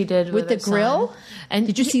thing that she did with the grill? Son? And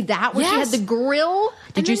did you see that where she had the grill?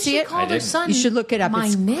 Did you see it? She called her son. You should look it up. My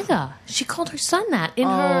nigga. She called her son that in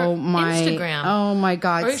her Instagram. Oh my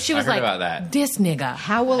God! Or she was I heard about that. This nigga.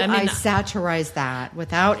 How will I satirize that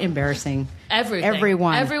without embarrassing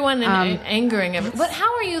everyone and angering everyone? But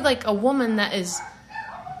how are you like a woman that is?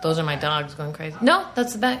 Those are my dogs going crazy. No,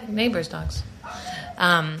 that's the neighbor's dogs.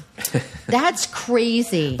 That's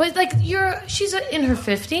crazy. But she's in her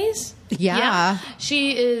 50s. Yeah.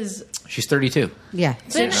 She is. She's 32. Yeah.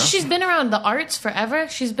 She's been around the arts forever.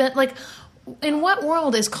 She's been in what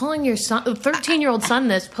world is calling your son, 13-year-old son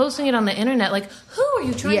this, posting it on the internet? Who are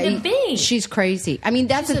you trying to be? She's crazy. I mean,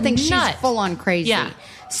 that's the thing. She's full on crazy. Yeah.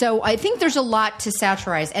 So I think there's a lot to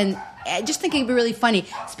satirize. And I just think it'd be really funny,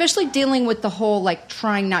 especially dealing with the whole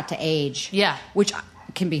trying not to age. Yeah. Which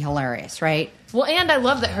can be hilarious, right? Well, and I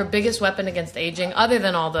love that her biggest weapon against aging, other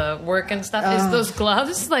than all the work and stuff, is those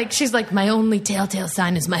gloves. She's like, my only telltale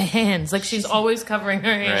sign is my hands. She's always covering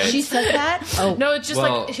her hands. Right. She said that? Oh. No, it's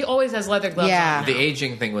just she always has leather gloves on. The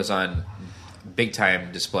aging thing was on big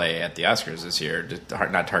time display at the Oscars this year.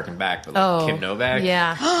 Not to harken back, but Kim Novak.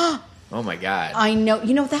 Yeah. Oh my God. I know.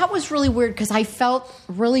 That was really weird because I felt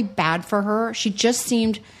really bad for her. She just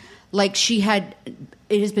seemed like she had...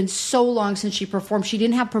 It has been so long since she performed. She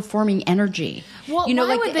didn't have performing energy. Well,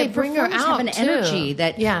 why would they bring her out, have an energy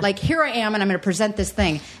that, here I am, and I'm going to present this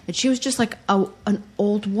thing. And she was just like an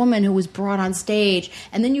old woman who was brought on stage.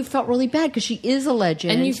 And then you felt really bad because she is a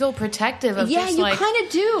legend. And you feel protective of you kind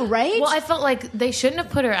of do, right? Well, I felt like they shouldn't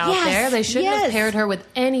have put her out there. They shouldn't have paired her with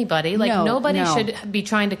anybody. Nobody should be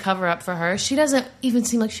trying to cover up for her. She doesn't even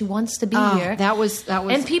seem like she wants to be here. That was.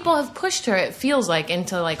 And people have pushed her, it feels like,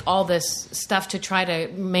 into all this stuff to try to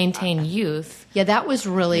maintain youth. Yeah, that was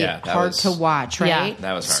really hard to watch, right? Yeah,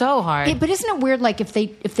 that was hard. So hard. Yeah, but isn't it weird?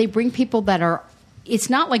 If they bring people that are, it's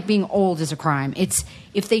not like being old is a crime. It's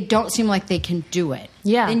if they don't seem like they can do it.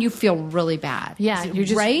 Yeah, then you feel really bad. Yeah, you're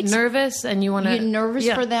just nervous, and you want to. You're nervous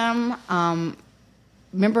for them.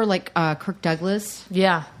 Remember, Kirk Douglas?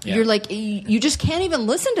 Yeah. You're you just can't even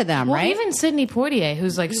listen to them, right? Even Sidney Poitier,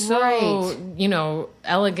 who's so,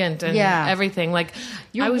 elegant and everything.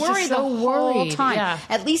 You're I was worried just so the whole worried. time. Yeah.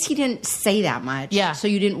 At least he didn't say that much. Yeah. So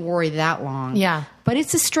you didn't worry that long. Yeah. But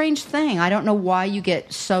it's a strange thing. I don't know why you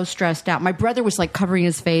get so stressed out. My brother was covering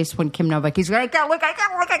his face when Kim Novak. He's like,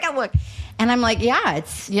 I can't look. And I'm like,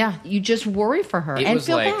 you just worry for her and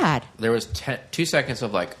feel bad. There was 2 seconds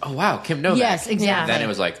of oh wow, Kim Novak. Yes, exactly. And then it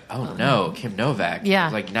was oh no, Kim Novak. Yeah.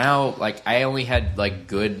 It was now I only had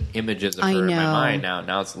good images of her in my mind.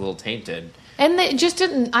 Now it's a little tainted. And they just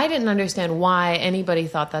I didn't understand why anybody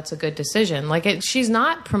thought that's a good decision. She's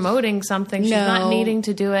not promoting something. She's not needing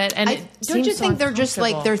to do it. And don't you think they're just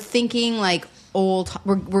they're thinking old,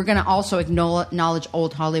 we're going to also acknowledge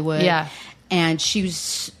old Hollywood. Yeah. And she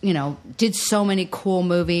was, did so many cool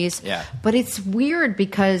movies. Yeah. But it's weird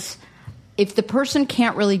because if the person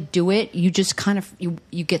can't really do it, you just kind of,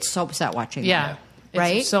 you get so upset watching them.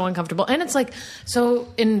 Right? It's so uncomfortable. And it's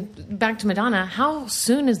back to Madonna, how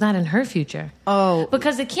soon is that in her future? Oh.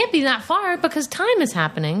 Because it can't be that far because time is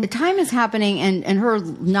happening. The time is happening and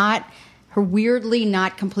her weirdly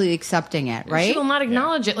not completely accepting it, right? She will not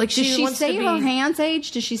acknowledge it. Does she say her hands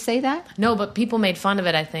age? Does she say that? No, but people made fun of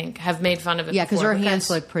it, I think. Have made fun of it. Yeah, because her hands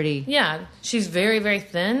look pretty. Yeah. She's very, very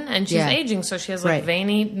thin and she's aging, so she has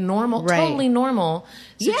veiny, normal, totally normal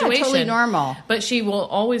situation. Yeah, totally normal. But she will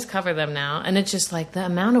always cover them now. And it's just the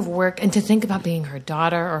amount of work and to think about being her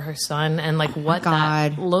daughter or her son and what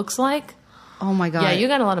that looks like. Oh my God! Yeah, you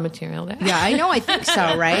got a lot of material there. Yeah, I know. I think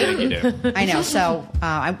so, right? You do. I know. So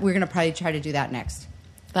we're going to probably try to do that next.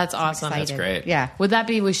 That's awesome. That's great. Yeah. Would that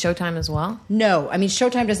be with Showtime as well? No, I mean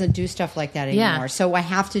Showtime doesn't do stuff like that anymore. So I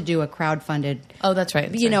have to do a crowdfunded. Oh, that's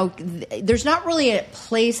right. There's not really a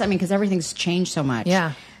place. I mean, because everything's changed so much.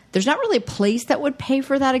 Yeah. There's not really a place that would pay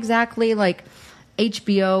for that exactly.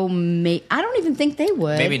 HBO, I don't even think they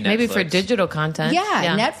would. Maybe Netflix. Maybe for digital content.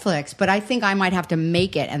 Yeah, Netflix. But I think I might have to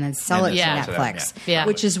make it and then sell it to Netflix,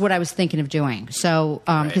 which is what I was thinking of doing. So,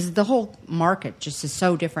 because the whole market just is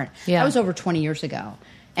so different. Yeah. That was over 20 years ago.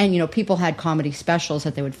 And, people had comedy specials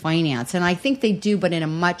that they would finance. And I think they do, but in a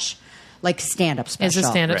much, like, stand-up special. It's a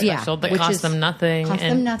stand-up special that costs them nothing. Costs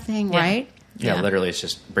them nothing, right? Yeah, literally, it's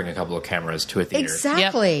just bring a couple of cameras to a theater.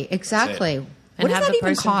 Exactly. What does that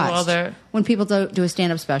even cost when people do a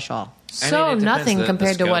stand-up special? Nothing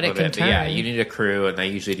compared to what it can turn. Yeah, you need a crew, and they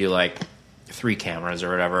usually do, like, 3 cameras or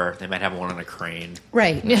whatever. They might have one on a crane.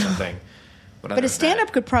 Right. Or something. But a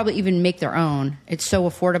stand-up could probably even make their own. It's so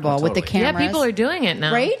affordable with the cameras. Yeah, people are doing it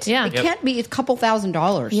now. Right? Yeah. It can't be. It's a couple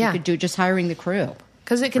 $1,000s. You could do just hiring the crew.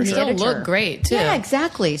 Because it can still look great, too. Yeah,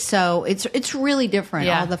 exactly. So it's really different.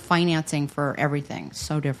 All the financing for everything.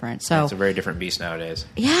 So different. So it's a very different beast nowadays.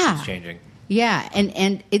 Yeah. It's changing. Yeah,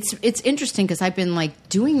 and it's interesting because I've been like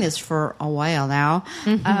doing this for a while now,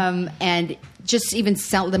 and just even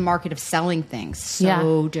the market of selling things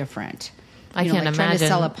so different. I can't imagine trying to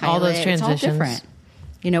sell a pilot, all those transitions. It's all different.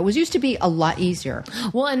 It was used to be a lot easier.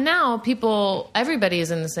 Well, and now everybody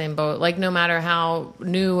is in the same boat. Like, no matter how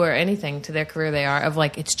new or anything to their career they are, of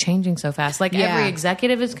like, it's changing so fast. Like, every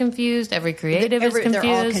executive is confused, every creative is confused.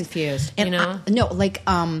 They're all confused.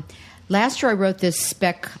 And last year I wrote this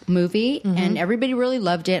spec movie, and everybody really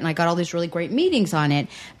loved it, and I got all these really great meetings on it.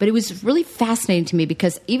 But it was really fascinating to me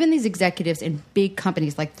because even these executives in big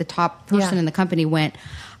companies, like the top person in the company went,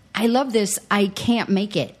 I love this. I can't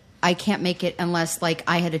make it. I can't make it unless, like,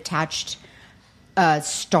 I had attached a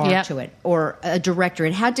star to it or a director.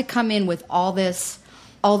 It had to come in with all this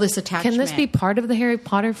attachment. Can this be part of the Harry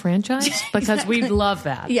Potter franchise? Because we'd love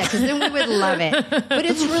that. Yeah, because then we would love it. But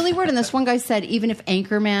it's really weird. And this one guy said even if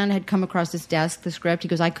Anchorman had come across his desk, the script, he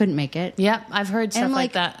goes, I couldn't make it. Yeah, I've heard stuff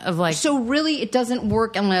like that. So really, it doesn't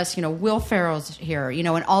work unless, Will Ferrell's here,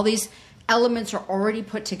 and all these elements are already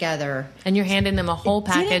put together, and you're handing them a whole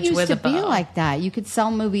package with a bow. It used to be like that. You could sell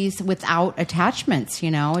movies without attachments.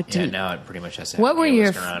 Now it pretty much has to have what were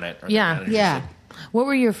your on it. What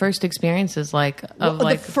were your first experiences like?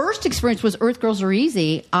 The first experience was Earth Girls Are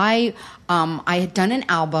Easy. I had done an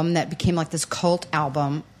album that became like this cult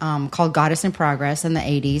album called Goddess in Progress in the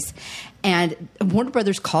 80s. And Warner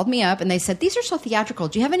Brothers called me up and they said, these are so theatrical.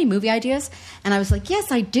 Do you have any movie ideas? And I was like,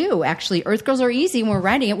 yes, I do. Actually, Earth Girls Are Easy. When we're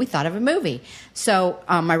writing it, we thought of a movie. So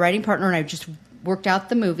my writing partner and I just worked out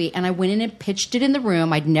the movie, and I went in and pitched it in the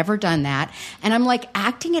room. I'd never done that. And I'm like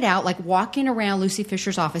acting it out, like walking around Lucy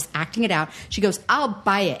Fisher's office, acting it out. She goes, I'll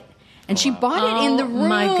buy it. And she bought it in the room. Oh,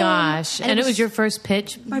 my gosh. And it was your first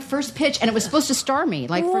pitch? My first pitch. And it was supposed to star me,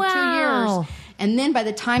 like, for 2 years. And then by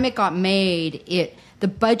the time it got made, the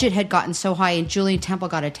budget had gotten so high, and Julian Temple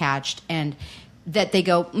got attached, and that they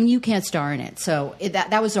go, you can't star in it. So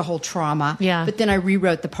that was a whole trauma. Yeah. But then I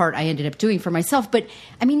rewrote the part I ended up doing for myself. But,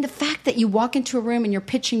 I mean, the fact that you walk into a room and you're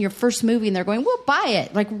pitching your first movie and they're going, we'll buy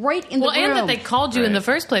it, like right in the room. Well, and that they called you in the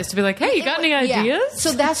first place to be like, hey, you got any ideas? Yeah.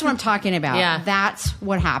 So that's what I'm talking about. Yeah. That's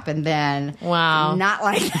what happened then. Wow. Not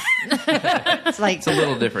like that. It's a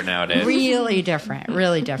little different nowadays. Really different.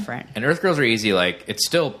 Really different. And Earth Girls Are Easy, like, it's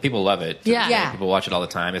still, people love it. Yeah. People watch it all the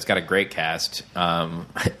time. It's got a great cast. And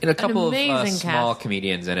a couple of small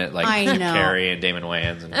comedians in it, like Jim Carrey and Damon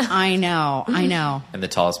Wayans. And, I know. And the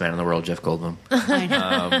tallest man in the world, Jeff Goldblum. I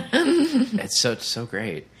know. It's so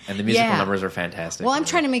great. And the musical numbers are fantastic. Well, I'm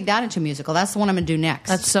trying to make that into a musical. That's the one I'm going to do next.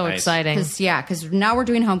 That's so exciting. Because now we're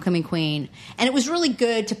doing Homecoming Queen. And it was really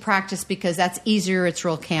good to practice because that's easier. It's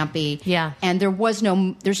real campy. Yeah. And there's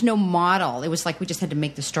no model. It was like we just had to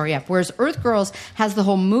make the story up. Whereas Earth Girls has the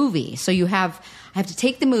whole movie. So I have to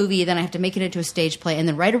take the movie, then I have to make it into a stage play, and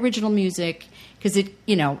then write original music. Because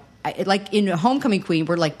like in Homecoming Queen,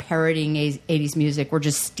 we're like parodying 80s music. We're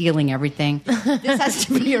just stealing everything. This has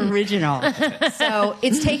to be original. So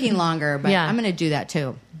it's taking longer, but I'm going to do that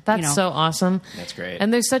too. That's so awesome. That's great.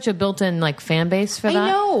 And there's such a built-in like fan base for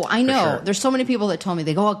that. I know. Sure. There's so many people that told me,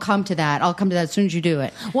 they go, I'll come to that as soon as you do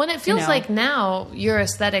it. Well, and it feels like now your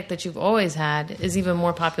aesthetic that you've always had is even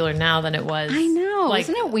more popular now than it was. I know. Like,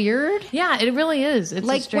 isn't it weird? Yeah, it really is. It's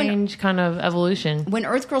like a strange kind of evolution. When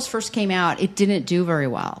Earth Girls first came out, it didn't do very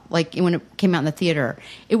well. Like when it came out in the theater,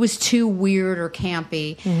 it was too weird or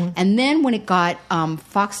campy. Mm-hmm. And then when it got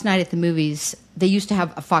Fox Night at the Movies, they used to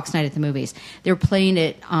have a Fox Night at the Movies. They were playing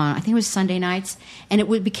it on, I think it was Sunday nights, and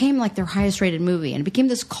it became like their highest rated movie, and it became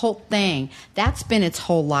this cult thing. That's been its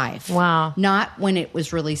whole life. Wow. Not when it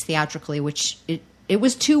was released theatrically, which it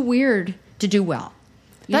was too weird to do well.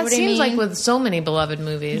 That seems like with so many beloved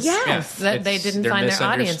movies. Yes. That they didn't find their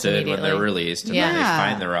audience immediately. When they're released. And then they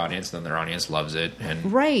find their audience, then their audience loves it.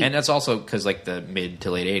 And, right. And that's also because like the mid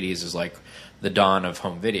to late 80s is like the dawn of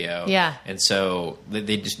home video. Yeah. And so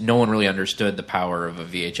they just, no one really understood the power of a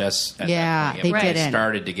VHS at that point. They didn't.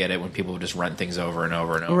 Started to get it when people would just rent things over and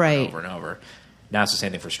over and over and over and over. now it's the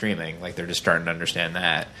same thing for streaming. Like they're just starting to understand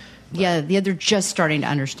that. Yeah, they're just starting to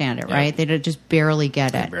understand it, Yeah. right? They just barely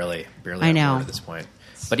get it. Barely I know. on board at this point.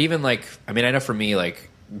 But even like, I mean, I know for me, like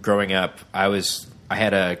growing up, I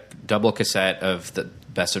had a double cassette of the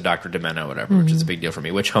Best of Dr. Demento, whatever, which is a big deal for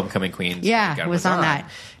me. Which Homecoming Queens, Yeah, was on that.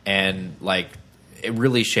 and like it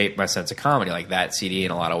really shaped my sense of comedy, like that CD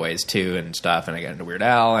in a lot of ways too, and stuff. And I got into Weird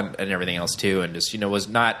Al and everything else too, and just was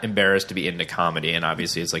not embarrassed to be into comedy. And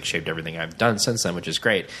obviously, it's like shaped everything I've done since then, which is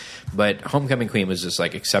great. But Homecoming Queen was just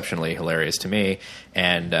like exceptionally hilarious to me.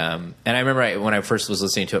 And I remember when I first was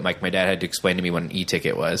listening to it, my dad had to explain to me what an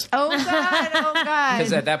e-ticket was. Oh God!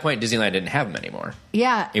 Because at that point, Disneyland didn't have them anymore.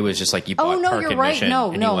 Yeah. It was just like you bought Oh no, park you're right. admission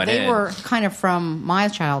No, and you went they in. were kind of from my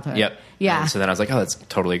childhood. Yep. Yeah. And so then I was like, oh, that's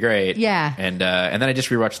totally great. Yeah. And then I just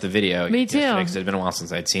rewatched the video. Me too. yesterday 'cause it had been a while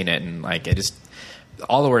since I'd seen it, and like it just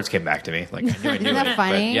all the words came back to me. Like I knew I knew Isn't that it.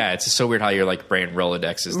 funny? But yeah, it's just so weird how your like brain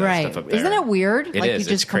Rolodexes that Right. stuff up there. Isn't it weird? It like is. you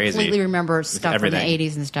just It's crazy. completely remember stuff from the everything.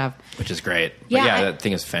 80s and stuff. Which is great. Yeah, But yeah, I- that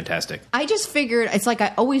thing is fantastic. I just figured it's like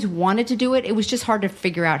I always wanted to do it. It was just hard to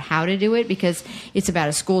figure out how to do it because it's about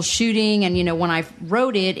a school shooting, and when I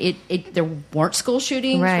wrote it there weren't school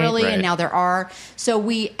shootings Right. really, Right. and now there are. So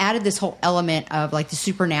we added this whole element of like the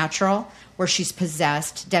supernatural, where she's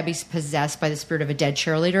possessed. Debbie's possessed by the spirit of a dead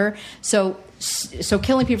cheerleader. So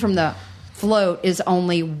killing people from the float is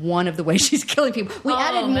only one of the ways she's killing people. We Oh,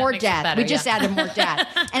 added that more makes it death. better, We just yeah. added more death,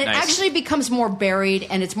 and it Nice. actually becomes more buried,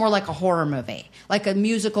 and it's more like a horror movie, like a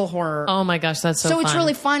musical horror. Oh my gosh, that's so So it's fun.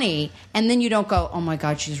 really funny, and then you don't go, "Oh my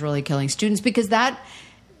God, she's really killing students," because that's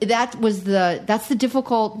the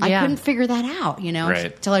difficult. I Yeah. couldn't figure that out,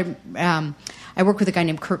 Right. Till I work with a guy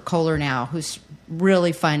named Kurt Kohler now, who's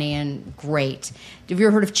really funny and great. Have you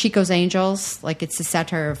ever heard of Chico's Angels? Like it's a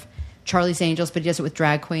satire of Charlie's Angels, but he does it with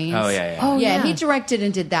drag queens. Oh, yeah. Oh, yeah, yeah. he directed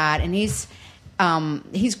and did that, and he's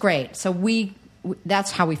great. So that's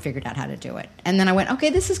how we figured out how to do it. And then I went, okay,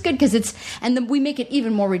 this is good because then we make it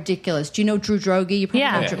even more ridiculous. Do you know Drew Droege? You probably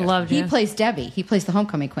Yeah, know Drew. loved He you. plays Debbie. He plays the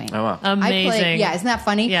homecoming queen. Oh, wow. Amazing. Isn't that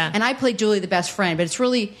funny? Yeah. And I played Julie, the best friend, but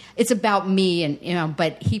it's about me, and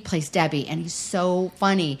but he plays Debbie, and he's so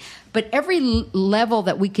funny. But every level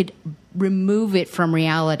that we could remove it from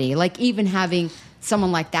reality, like even having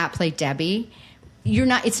someone like that play Debbie,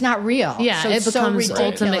 it's not real. Yeah, so it it's so becomes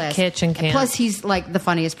ridiculous. ultimate kitsch and camp. Plus, he's like the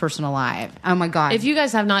funniest person alive. Oh my God. If you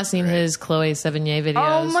guys have not seen his Chloe Sevigny videos,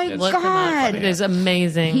 Oh my look him up. God. It is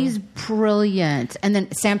amazing. He's brilliant. And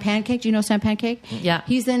then Sam Pancake. Do you know Sam Pancake? Yeah.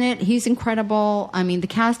 He's in it. He's incredible. I mean, the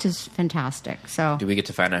cast is fantastic. So Do we get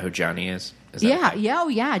to find out who Johnny is? Is that yeah, okay? yeah, oh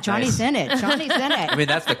yeah. Johnny's Nice. in it. Johnny's in it. I mean,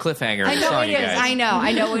 that's the cliffhanger of I the know song, it you is. guys. I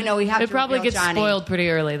know. We know. We have it to probably reveal gets Johnny. spoiled pretty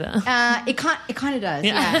early, though. It kind of does.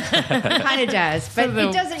 Yeah, it kind of does. But the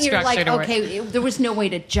it doesn't. You're like, structure to work. okay, there was no way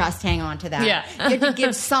to just hang on to that. Yeah. You had to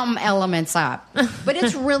give some elements up. But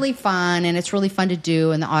it's really fun, and it's really fun to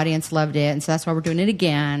do, and the audience loved it, and so that's why we're doing it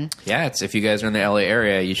again. Yeah, if you guys are in the LA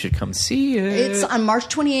area, you should come see it. It's on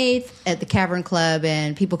March 28th at the Cavern Club,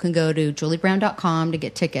 and people can go to juliebrown.com to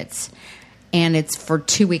get tickets. And it's for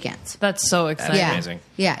 2 weekends. That's so exciting. Yeah. amazing.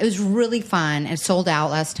 Yeah, it was really fun. It sold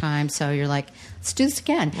out last time, so you're like, let's do this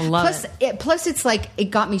again. Love Plus, it's like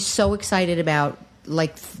it got me so excited about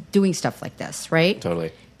like doing stuff like this, right?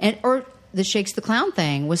 Totally. Or the Shakes the Clown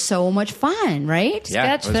thing was so much fun, right?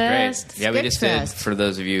 Yeah, Sketch it was Fest. great. Yeah, we just did, Sketch for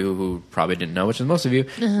those of you who probably didn't know, which is most of you,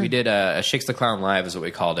 we did a Shakes the Clown Live is what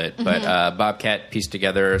we called it. But Bobcat pieced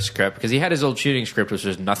together a script because he had his old shooting script, which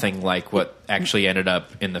was nothing like what actually ended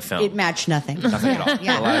up in the film. It matched nothing. Nothing at all.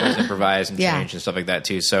 Yeah. A lot of it was improvised and Yeah. changed and stuff like that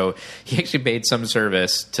too. So he actually paid some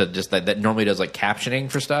service to just that normally does like captioning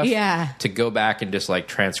for stuff. Yeah. To go back and just like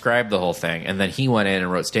transcribe the whole thing, and then he went in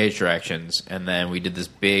and wrote stage directions, and then we did this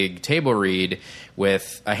big table read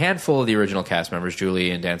with a handful of the original cast members,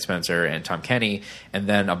 Julie and Dan Spencer and Tom Kenny, and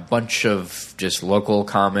then a bunch of just local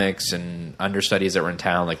comics and understudies that were in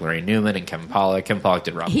town, like Larry Newman and Kevin Pollak. Kevin Pollak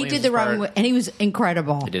did Robin He Williams' did the part. wrong way, and he was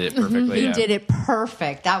incredible. He did it perfectly. He yeah. did it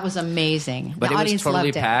perfect. That was amazing. But the it was audience totally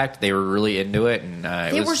loved it. packed. They were really into it, and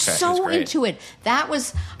They were it was so great. into it. That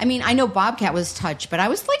was, I mean, I know Bobcat was touched, but I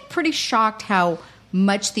was like pretty shocked how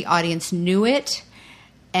much the audience knew it,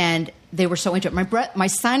 and they were so into it. My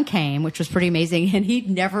son came, which was pretty amazing, and he's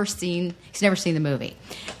never seen the movie.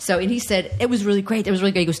 So, and he said it was really great. It was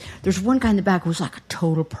really great. He goes, "There's one guy in the back who was like a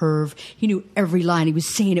total perv. He knew every line. He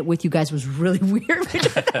was saying it with you guys. It was really weird."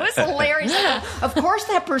 That was hilarious. Of course,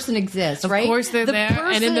 that person exists, right? Of course they're there,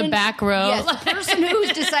 and in the back row. Yes, the person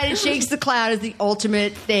who's decided Shakes the Clown is the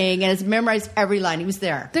ultimate thing and has memorized every line. He was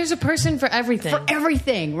there. There's a person for everything. For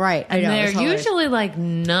everything, right. I and know. they're it's hilarious. usually like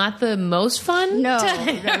not the most fun. No,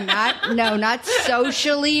 to- they're not. not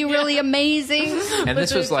socially really amazing. And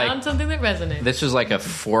this was like found something that resonates. This was like a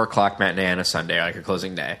 4:00 matinee on a Sunday, like a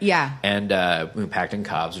closing day. Yeah. And we packed in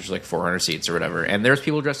Cobb's, which was like 400 seats or whatever. And there was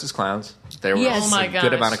people dressed as clowns. There was Yes. Oh my a good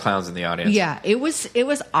gosh. amount of clowns in the audience. Yeah, it was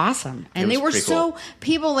awesome, and was they were pretty so cool.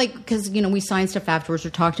 people like because we signed stuff afterwards or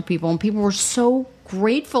talked to people, and people were so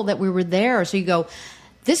grateful that we were there. So you go,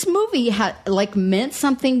 this movie had like meant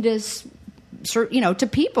something to to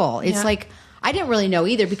people. It's Yeah. like. I didn't really know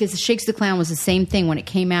either because Shakes the Clown was the same thing when it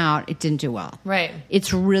came out. It didn't do well. Right.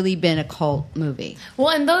 It's really been a cult movie. Well,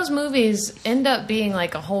 and those movies end up being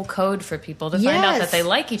like a whole code for people to find out Yes. that they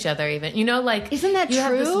like each other. Even like Isn't that you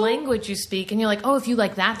have this true? language you speak, and you're like, oh, if you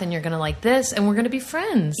like that, then you're going to like this, and we're going to be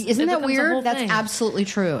friends. Isn't It that becomes a whole weird? That's thing. absolutely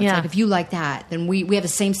true. It's Yeah. like if you like that, then we have the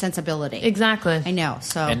same sensibility. Exactly. I know.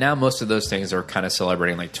 So And now most of those things are kind of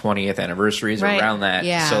celebrating like 20th anniversaries or Right. around that.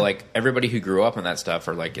 Yeah. So like everybody who grew up on that stuff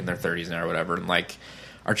are like in their 30s now or whatever, and like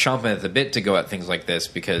are chomping at the bit to go at things like this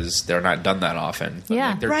because they're not done that often. But, Yeah.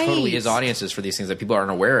 like, there Right. totally is audiences for these things that people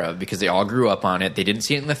aren't aware of because they all grew up on it. They didn't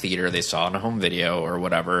see it in the theater. They saw it on a home video or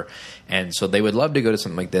whatever. And so they would love to go to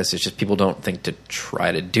something like this. It's just people don't think to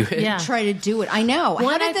try to do it. Yeah. try to do it. I know. Well,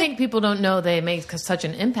 How and did I the- think people don't know they make such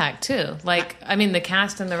an impact too. Like, I mean, the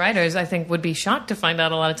cast and the writers, I think, would be shocked to find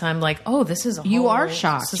out a lot of time. Like, oh, this is a you whole are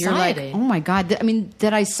shocked. Society. You're like, oh my god! I mean,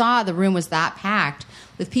 that I saw the room was that packed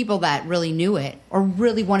with people that really knew it or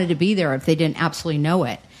really wanted to be there if they didn't absolutely know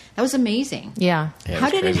it. That was amazing. Yeah. Yeah, it How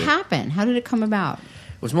was did crazy. it happen? How did it come about?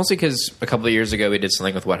 It was mostly because a couple of years ago we did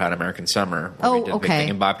something with Wet Hot American Summer. Where Oh, we did a big okay. thing,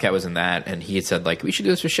 and Bobcat was in that, and he had said like we should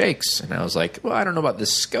do this with Shakes, and I was like, well, I don't know about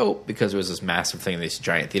this scope because it was this massive thing in these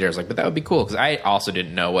giant theaters. Like, but that would be cool because I also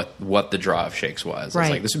didn't know what the draw of Shakes was. I was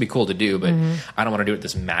Right. like, this would be cool to do, but I don't want to do it at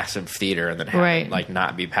this massive theater and then have Right. it like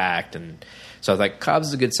not be packed. And so I was like, Cobb's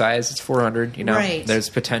is a good size. It's 400. Right. There's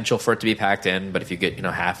potential for it to be packed in, but if you get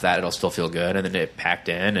half that, it'll still feel good. And then it packed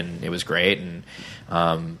in, and it was great. And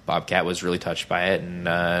Bobcat was really touched by it, and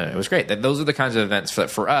it was great. Those are the kinds of events that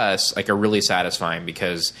for us like are really satisfying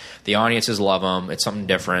because the audiences love them. It's something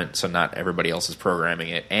different, so not everybody else is programming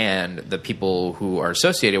it, and the people who are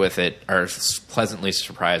associated with it are pleasantly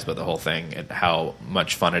surprised by the whole thing and how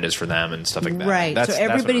much fun it is for them and stuff like that. Right. That's So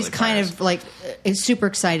what everybody's really kind matters. of like is super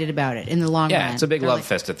excited about it in the long run. Yeah, it's a big They're love like-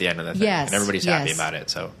 fest at the end of the thing, Yes, and everybody's happy yes. about it.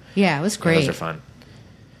 So Yeah, it was yeah, great. those are fun.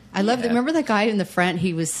 I love. Yeah. Remember that guy in the front?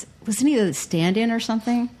 Wasn't he the stand-in or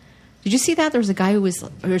something? Did you see that? There was a guy who was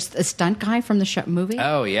a stunt guy from the movie.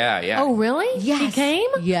 Oh yeah. Oh, really? Yes. He came?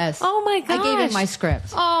 Yes. Oh, my gosh. I gave him my script.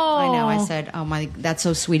 Oh. I know. I said, "Oh my, that's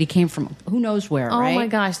so sweet." He came from who knows where, Oh, right? my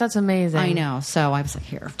gosh. That's amazing. I know. So I was like,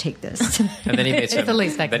 "Here, take this." And then he made It's the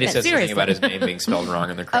least I can then he do. said something Seriously. about his name being spelled wrong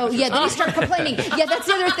in the Oh credits. yeah, then you start complaining. Yeah, that's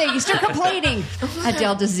the other thing. You start complaining.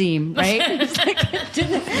 Adele Dazeem, right? It's like, it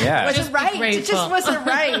didn't, Yeah. wasn't Just be right. It grateful. just wasn't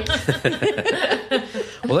right.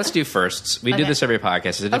 Well, let's do firsts. We do Okay. this every podcast.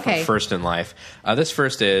 It's a different Okay. first in life. This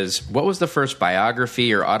first is, what was the first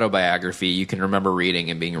biography or autobiography you can remember reading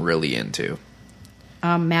and being really into?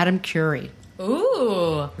 Madame Curie.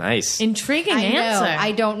 Ooh. Nice. Intriguing I answer. know.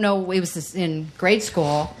 I don't know. It was in grade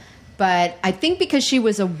school, but I think because she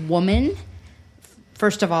was a woman,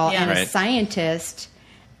 first of all, Yeah. and a Right. scientist,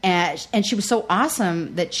 and she was so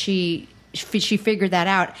awesome that she figured that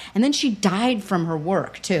out, and then she died from her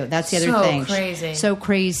work too. That's the other So thing. crazy. So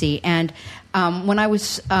crazy. And when I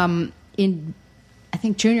was in, I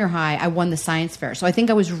think junior high, I won the science fair. So I think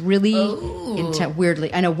I was really into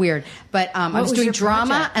weirdly. I know weird, but I was was doing your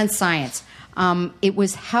drama project? and science. It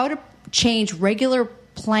was how to change regular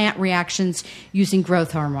plant reactions using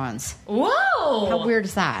growth hormones. Whoa. How weird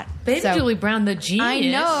is that? Baby So- Julie Brown, the genius. I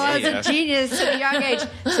know. I was Yeah. a genius at a young age.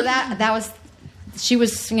 So that was. She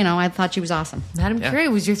was. I thought she was awesome. Madame Yeah. Curie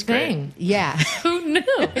was your great. thing. Yeah. Who knew?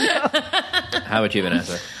 How about you,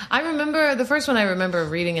 Vanessa? I remember the first one I remember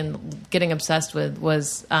reading and getting obsessed with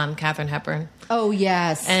was Katharine Hepburn. Oh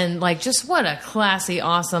yes. And like, just what a classy,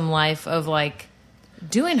 awesome life of like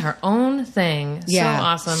doing her own thing. yeah. So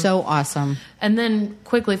awesome. So awesome. And then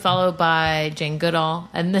quickly followed by Jane Goodall,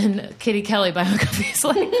 and then Kitty Kelly biographies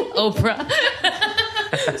like Oprah.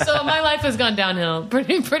 So my life has gone downhill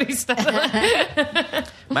pretty steadily.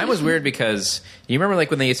 Mine was weird because you remember like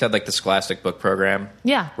when they used to have like the Scholastic book program?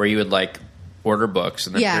 Yeah. Where you would like order books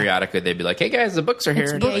and then Yeah. periodically they'd be like, hey guys, the books are here.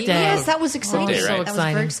 It's And book you're like, day. Yes, that was exciting. Day, right? That was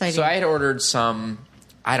Exciting. very exciting. So I had ordered some,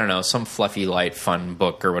 I don't know, some fluffy, light, fun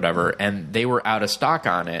book or whatever, and they were out of stock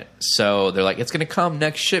on it. So they're like, it's going to come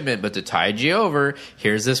next shipment, but to tide you over,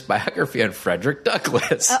 here's this biography on Frederick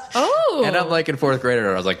Douglass. Oh. And I'm like in fourth grade, and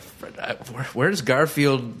I was like, where's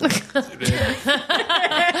Garfield?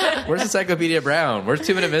 Where's Encyclopedia Brown? Where's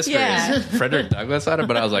 2 Minute Mysteries? Yeah. Frederick Douglass on it,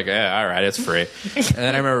 but I was like, yeah, all right, it's free. And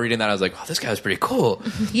then I remember reading that, I was like, oh, this guy was pretty cool.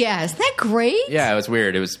 Yeah, isn't that great? Yeah, it was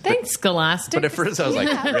weird. It was. Thanks, Scholastic. But at first I was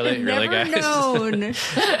like, really, Never guys? known.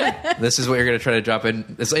 This is what you're going to try to drop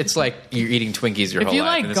in? It's like you're eating Twinkies your If whole you life.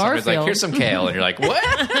 like And then somebody's like, Garfield. here's some kale. And you're like, what?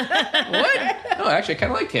 What? Oh, actually, I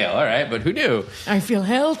kind of like kale. All right, but who knew? I feel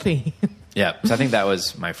healthy. Yeah, so I think that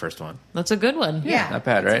was my first one. That's a good one. Yeah, Not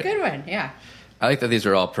bad, it's right? a good one. Yeah. I like that these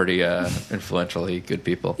are all pretty influentially good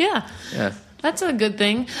people. Yeah. Yeah. That's a good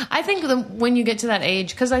thing. I think when you get to that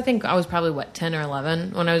age, because I think I was probably, 10 or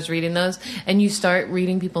 11 when I was reading those, and you start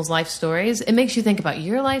reading people's life stories, it makes you think about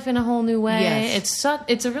your life in a whole new way. Yes.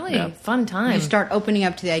 It's a really fun time. You start opening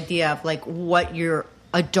up to the idea of like what your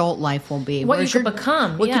adult life will be, What you Whereas could you're-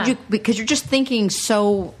 become, What yeah. could you, because you're just thinking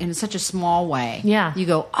so in such a small way. Yeah. you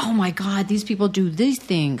go, oh my god, these people do these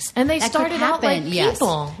things, And they That could started out like happen. Yes.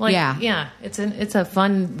 people. Like, yeah. It's a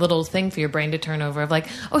fun little thing for your brain to turn over of like,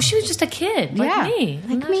 oh, she was just a kid like Yeah, me.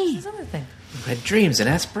 like And now me. she's this other thing. And dreams and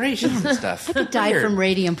aspirations and stuff. I could die Weird. from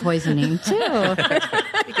radium poisoning too.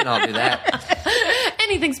 We can all do that.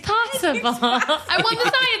 Anything's possible. I won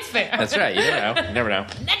the science fair. That's right. You never know. You never know.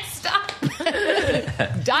 Next stop.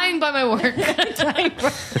 Dying by my work. All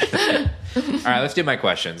right, let's do my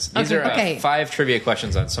questions. These are Okay. 5 trivia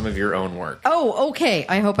questions on some of your own work. Oh, okay.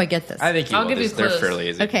 I hope I get this. I think you I'll will. give you They're clues. fairly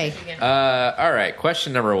easy. Okay. All right.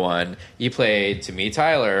 Question number 1. You played to me,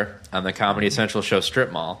 Tyler, on the Comedy Central show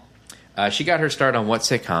Strip Mall. She got her start on what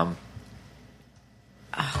sitcom?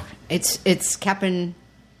 It's Captain.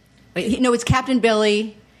 No, it's Captain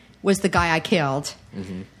Billy. Was the guy I killed?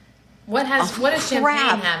 What does champagne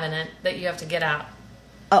crap. have in it that you have to get out?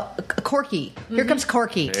 Oh, Corky. Here comes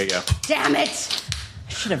Corky. There you go. Damn it!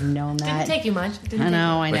 I should have known Didn't that. take you much. I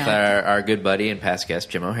know. With our good buddy and past guest,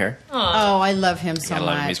 Jim O'Hare. Oh, I love him so I love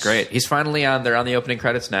much. him. He's great. He's finally on. They're on the opening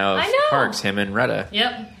credits now of I know. Parks, him and Retta.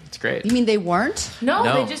 Yep. It's great. You mean they weren't? No,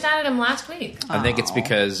 No. they just added him last week. I think it's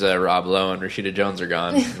because Rob Lowe and Rashida Jones are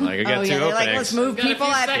gone. I'm like, I got Oh 2 yeah, they're openings. like, let's move Got a people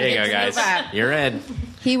few up. There you go, seconds. guys. You're in.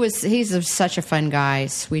 He's such a fun guy,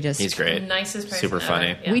 sweetest. He's great. Nicest person Super ever.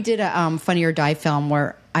 funny. Yeah. We did a Funny or Die film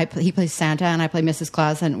where he plays Santa and I play Mrs.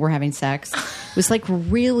 Claus and we're having sex. It was like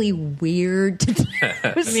really weird. To do.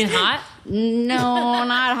 It was- You mean hot? No,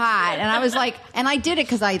 not hot. And I was like, and I did it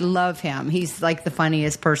because I love him. He's like the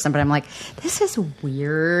funniest person, but I'm like, this is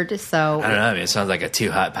weird. So I don't know. I mean, it sounds like a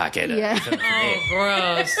too hot pocket. Yeah. Oh,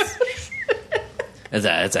 gross.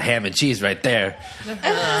 It's a ham and cheese right there.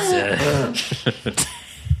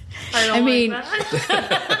 I don't I mean- like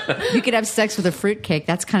that. you could have sex with a fruitcake.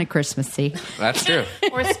 That's kind of Christmassy. That's true.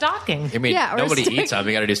 Or stocking. I mean, Yeah, or nobody stick- eats them.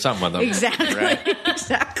 You got to do something with them. Exactly. Right?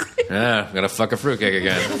 Exactly. Yeah, I'm gonna fuck a fruitcake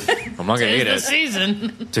again. I'm not gonna eat It's the it.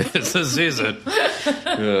 season. It's the season.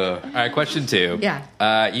 All right, question 2.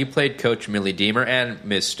 Yeah. You played Coach Millie Deemer and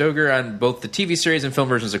Ms. Stoger on both the TV series and film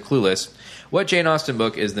versions of Clueless. What Jane Austen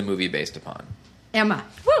book is the movie based upon? Emma.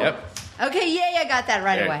 Yep. Okay, yay, I got that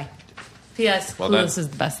right Yeah. away. P.S. Well Clueless done. is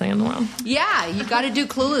the best thing in the world. Yeah, you got to do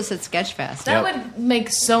Clueless at Sketchfest. That Yep. would make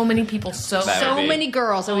so many people so... That So would be- many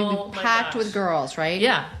girls. It would Oh be my packed gosh. with girls, right?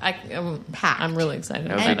 Yeah. Packed. I'm really excited.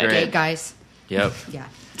 That would And be great. gay guys. Yep. Yeah.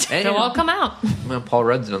 And, They'll all come out. well, Paul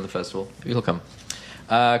Rudd's in on the festival. Maybe he'll come.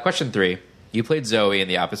 Question 3. You played Zoe in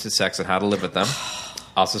The Opposite Sex and How to Live with Them.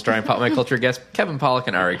 Also starring Pop My Culture guest Kevin Pollak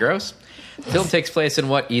and Ari Gross. The film takes place in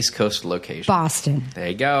what East Coast location? Boston. There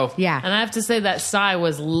you go. Yeah. And I have to say that sigh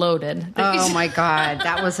was loaded. Oh my God,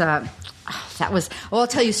 that was. Well, I'll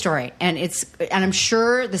tell you a story, and I'm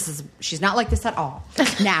sure she's not like this at all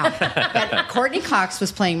now. But Courtney Cox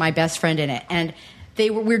was playing my best friend in it, and we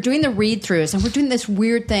were doing the read-throughs, and we're doing this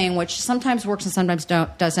weird thing, which sometimes works and sometimes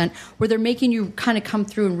doesn't, where they're making you kind of come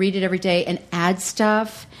through and read it every day and add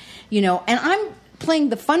stuff, and I'm playing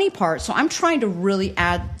the funny part, so I'm trying to really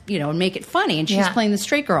add, and make it funny, and she's Yeah. playing the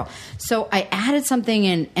straight girl. So I added something,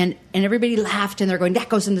 and everybody laughed, and they're going, that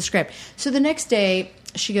goes in the script. So the next day,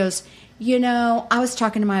 she goes, I was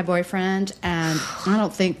talking to my boyfriend, and I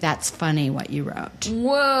don't think that's funny what you wrote.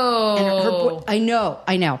 Whoa. And I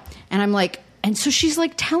know. And I'm like, and so she's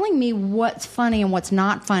like telling me what's funny and what's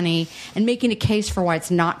not funny and making a case for why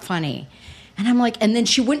it's not funny. And I'm like, and then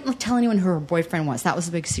she wouldn't tell anyone who her boyfriend was. That was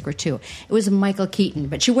a big secret too. It was Michael Keaton,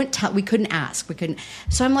 but she wouldn't tell. We couldn't ask. We couldn't.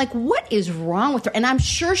 So I'm like, what is wrong with her? And I'm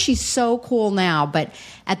sure she's so cool now, but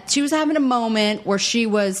she was having a moment where she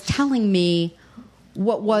was telling me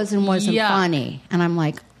what was and wasn't Yeah. funny. And I'm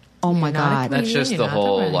like, Oh my You're not a God. That's just You're the not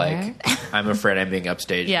whole the like I'm afraid I'm being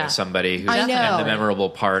upstaged Yeah. by somebody who's I in know. the memorable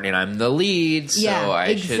part, and I'm the lead. So Yeah, I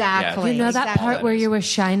exactly. should. You know that Exactly. part where you were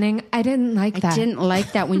shining? I didn't like that. I didn't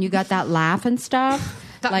like that when you got that laugh and stuff.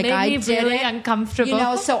 That like made I me did really it. uncomfortable. You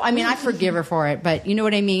know, so I mean, I forgive her for it, but you know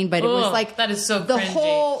what I mean. But it was Ugh, like that is so the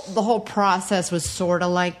cringy. whole process was sort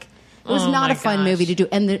of like it was Oh not my a fun gosh. movie to do.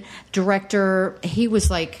 And the director, he was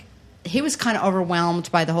kind of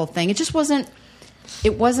overwhelmed by the whole thing. It just wasn't.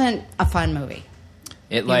 It wasn't a fun movie.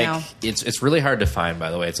 It know? it's really hard to find.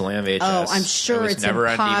 By the way, it's only on VHS. Oh, I'm sure It was it's never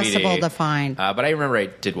on impossible DVD. to find. But I remember I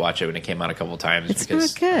did watch it when it came out a couple times. It's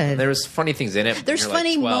because not good. There was funny things in it. when There's you're, like,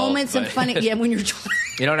 funny 12, moments and but- funny. Yeah, when you're.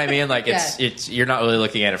 You know what I mean? Like it's you're not really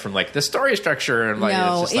looking at it from like the story structure and like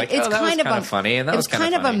No, it's just like it's oh, that kind was of kind of funny and that it was was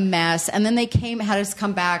kind of a funny. mess. And then they had us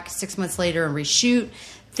come back 6 months later and reshoot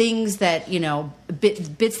things that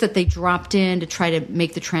bits that they dropped in to try to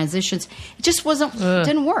make the transitions. It just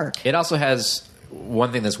didn't work. It also has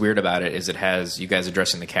one thing that's weird about it is it has you guys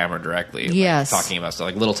addressing the camera directly, like, Yes. talking about stuff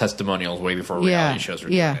like little testimonials way before reality shows were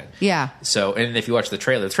doing it. Yeah. So, and if you watch the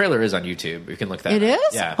trailer is on YouTube. You can look that It up.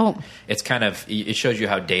 is? Yeah. Oh. It's kind of, it shows you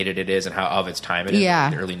how dated it is and how of its time it is. Yeah.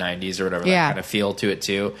 Like the early 90s or whatever. Yeah. That kind of feel to it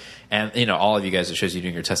too. And, all of you guys, it shows you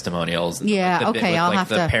doing your testimonials. Yeah, Like the bit okay, with, I'll like, have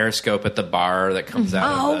the to- Periscope at the bar that comes out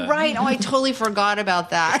of Oh, the... right. Oh, I totally forgot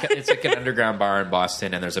about that. It's like an underground bar in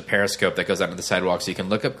Boston, and there's a periscope that goes out to the sidewalk, so you can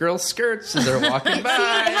look up girls' skirts as they're walking by. See,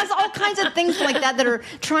 it has all kinds of things like that are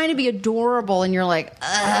trying to be adorable, and you're like,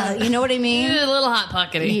 you know what I mean? You're a little hot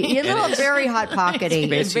pockety. You're a little very hot pockety.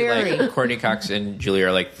 Basically, Very. like Courtney Cox and Julie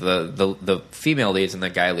are like the female leads, and the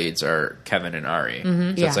guy leads are Kevin and Ari. So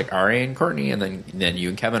Yeah. it's like Ari and Courtney, and then you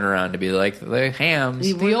and Kevin are on to be like the hams.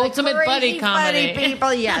 The ultimate buddy Crazy comedy. funny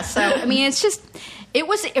people, yeah. So I mean, it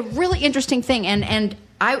was a really interesting thing, and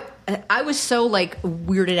I was so like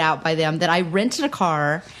weirded out by them that I rented a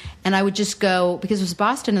car and I would just go because it was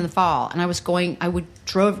Boston in the fall, and I would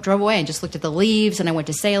drove away and just looked at the leaves, and I went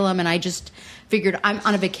to Salem, and I just figured I'm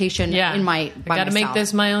on a vacation Yeah. in I by got to make myself.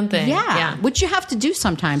 this my own thing. Yeah, which you have to do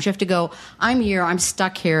sometimes. You have to go. I'm here. I'm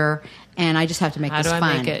stuck here, and I just have to make How this do I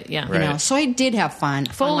fun. make it? Yeah. You know. Right. So I did have fun. on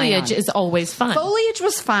my Foliage own. is always fun. Foliage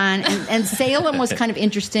was fun, and Salem was kind of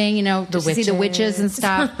interesting, just to see the witches and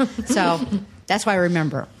stuff. So that's why I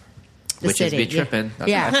remember the Witches city. be tripping. That's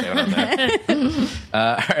Yeah. what I say when I'm there.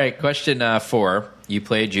 All right, question 4. You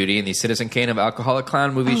play Judy in the Citizen Kane of Alcoholic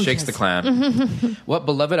Clown movie Shakes yes. the Clown. What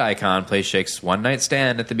beloved icon plays Shakes' one-night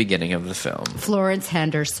stand at the beginning of the film? Florence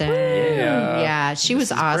Henderson. Yeah. Yeah, she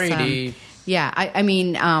was Mrs. awesome. Brady. Yeah, I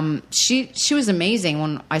mean, she was amazing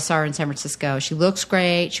when I saw her in San Francisco. She looks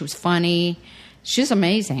great. She was funny. She's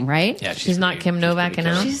amazing, right? Yeah, She's not pretty- Kim she's Novak pretty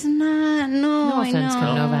and cool. out? She's not. No, No I offense, Kim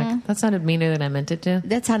know. Novak. That sounded meaner than I meant it to.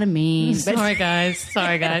 That's not a mean. But Sorry, guys.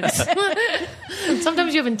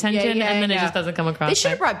 Sometimes you have intention, and then it just doesn't come across. They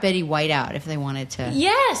should have right. brought Betty White out if they wanted to.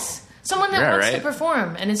 Yes, someone that Yeah, wants to right.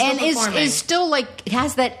 perform and is still And performing. is still like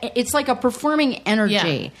has that. It's like a performing energy.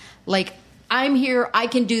 Yeah. Like I'm here. I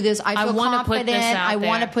can do this. I feel wanna put confident. this out I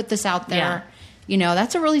want to there. put this out there. Yeah.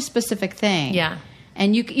 That's a really specific thing. Yeah.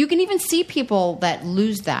 And you can even see people that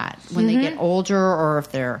lose that when they get older, or if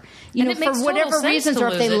they're And it for makes total whatever sense reasons, to or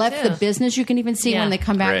if they lose it, left too. the business. You can even see Yeah. when they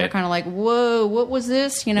come back, they're Right. kind of like, "Whoa, what was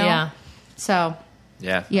this?" Yeah. So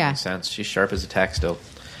Yeah, Yeah. makes sense. She's sharp as a tack still.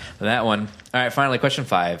 That one. All right, finally, question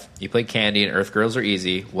 5. You played Candy in Earth Girls Are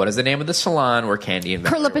Easy. What is the name of the salon where Candy and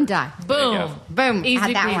curl up and die. There you Boom. go. Boom. Easy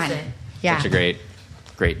Had that peasy. one. Yeah. Such a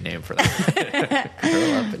great name for that.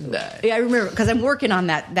 Curl up and die. Yeah, I remember because I'm working on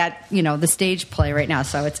that the stage play right now,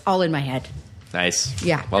 so it's all in my head. Nice.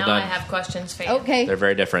 Yeah. Well now done. I have questions for you. Okay. They're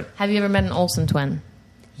very different. Have you ever met an Olsen twin?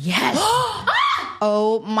 Yes.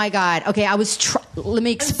 Oh my God. Okay, I was. Let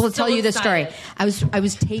me so tell you the story. excited.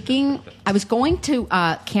 I was going to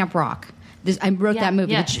Camp Rock. I wrote Yeah, that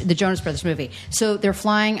movie, yes. the Jonas Brothers movie. So they're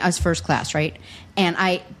flying us first class, right? And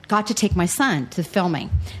I got to take my son to filming.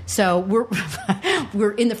 So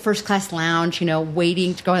we're in the first class lounge,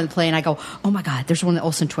 waiting to go on the plane. I go, oh my God, there's one of the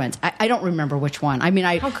Olsen twins. I don't remember which one. I mean,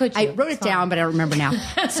 How could I you? wrote it Sorry. down, but I don't remember now.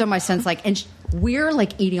 So my son's like, we're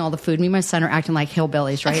like eating all the food. Me and my son are acting like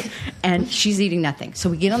hillbillies, right? And she's eating nothing. So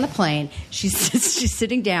we get on the plane. She's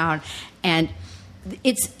sitting down, and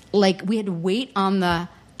it's like we had to wait on the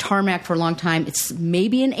tarmac for a long time. It's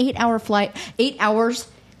maybe an 8-hour flight. 8 hours.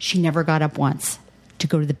 She never got up once. to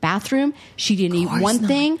go to the bathroom. She didn't eat one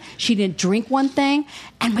thing. She didn't drink one thing.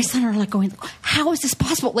 And my son and I are like going, how is this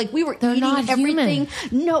possible? Like we were eating not everything.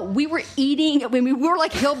 human. No, we were eating. I mean, we were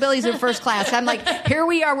like hillbillies in first class. I'm like, here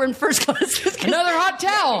we are. We're in first class. Another hot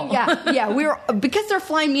towel. Yeah. We were, because they're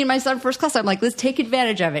flying me and my son first class. I'm like, let's take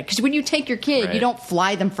advantage of it. Because when you take your kid, you don't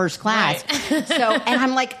fly them first class. Right. So, and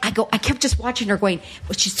I'm like, I kept just watching her going,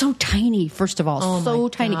 well, she's so tiny, first of all, so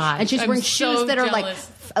tiny. gosh. And she's I'm wearing so shoes that are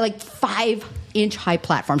jealous. like 5-inch high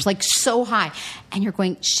platforms, like so high. And you're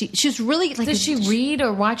going, she's really like. Does she read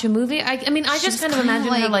or watch a movie? I mean, I just kind of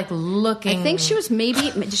imagine her like looking. I think she was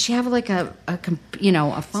does she have like a phone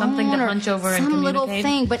Something to or hunch over and some little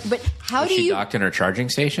communicate? thing? But how Was do she you? docked in her charging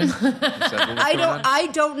station? Is that what was going on? I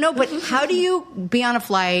don't know, but how do you be on a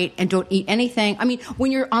flight and don't eat anything? I mean,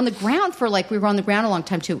 when you're on the ground for we were on the ground a long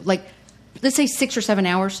time too. Like, let's say 6 or 7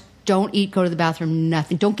 hours. Don't eat, go to the bathroom,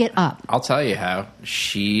 nothing. Don't get up. I'll tell you how.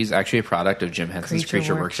 She's actually a product of Jim Henson's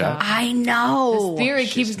Creature Workshop. I know. This theory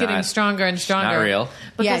keeps She's getting not- stronger and stronger. not real.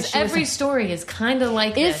 Because Yeah, every story is kind of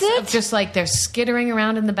like Is this. it? Of just like they're skittering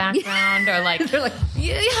around in the background or like They're like,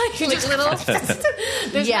 like little.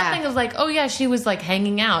 There's Yeah. nothing of like, oh yeah, she was like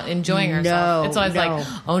hanging out, enjoying herself. No, It's always no. like,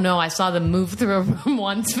 oh no, I saw them move through a room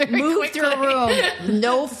once very move quickly. through a room.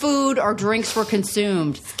 No food or drinks were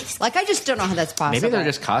consumed. Like, I just don't know how that's possible. Maybe they're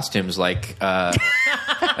just costumes like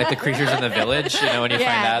the creatures in the village. You know, when you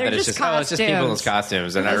Yeah, find out they're that it's just just people in those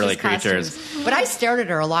costumes. They're not Those really just costumes. creatures. But I stared at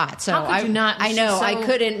her a lot, so How could you not? I know She's I so-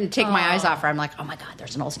 couldn't take my eyes off her. I'm like, oh my god,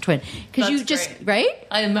 there's an Olsen twin. Because you That's just great. right.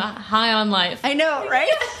 I'm high on life. I know,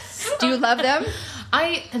 right? Do you love them?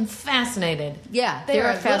 I am fascinated. Yeah, they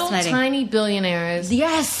are fascinating. little tiny billionaires.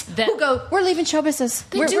 Yes. That- Who go, we're leaving show business.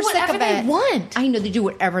 They we're, do we're sick whatever of they it. want. I know they do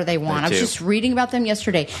whatever they want. I was do. just reading about them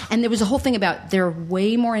yesterday, and there was a whole thing about they're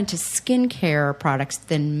way more into skincare products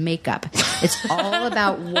than makeup. It's all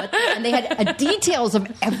about and they had details of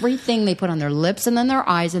everything they put on their lips and then their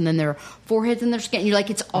eyes and then their foreheads and their skin. You're like,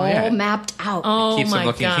 it's all yeah. mapped out. Oh Keeps my them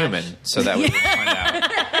looking gosh. human, so that we can find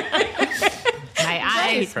out. My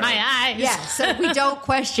eyes, Right. my eyes. Yeah, so we don't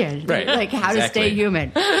question Right. like how to stay Exactly.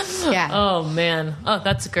 human. Yeah. Oh man. Oh,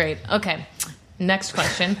 that's great. Okay. Next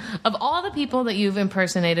question. Of all the people that you've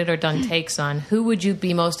impersonated or done takes on, who would you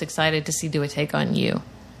be most excited to see do a take on you?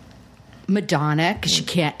 Madonna, because she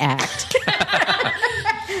can't act.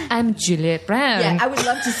 I'm Juliet Brown. Yeah, I would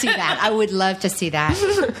love to see that. I would love to see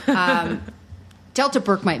that. Delta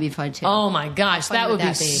Burke might be fun too. Oh my gosh, fun that would would be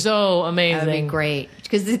that be? so amazing. That would be great.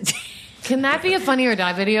 Because Can that be a Funny or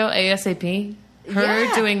Die video ASAP? Her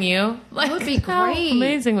Yeah. doing you? Like, would be how great.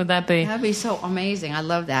 amazing would that be? that'd be so amazing. I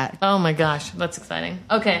love that. Oh my gosh, that's exciting.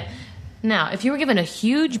 Okay. Now, if you were given a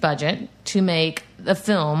huge budget to make the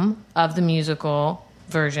film of the musical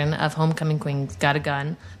version of Homecoming Queen's Got a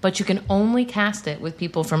Gun, but you can only cast it with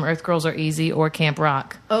people from Earth Girls Are Easy or Camp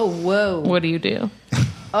Rock, Oh, whoa. what do you do?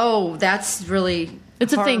 Oh, that's really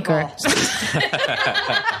It's a horrible. thinker.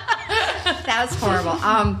 That's horrible.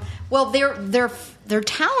 Well, they're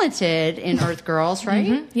talented in Earth Girls,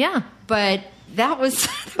 right? Yeah. But that was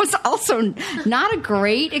also not a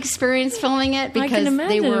great experience filming it because can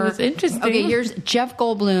imagine. they were It was interesting. Okay, here's Jeff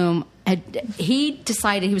Goldblum. He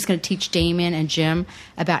decided he was going to teach Damon and Jim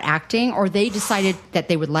about acting, or they decided that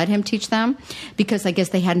they would let him teach them because I guess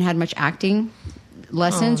they hadn't had much acting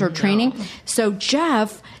lessons or training. So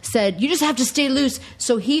Jeff said, you just have to stay loose.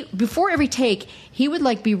 So he, before every take, he would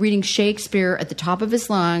like be reading Shakespeare at the top of his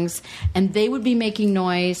lungs, and they would be making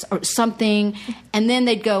noise or something, and then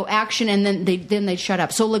they'd go action, and then they'd shut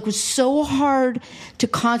up. So like, it was so hard to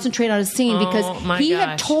concentrate on a scene because my he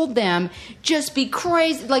had gosh. told them just be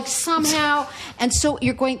crazy, like somehow. And so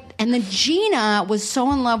you're going, and then Gina was so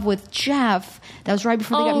in love with Jeff. That was right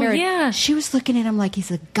before they got Oh, married. yeah. She was looking at him like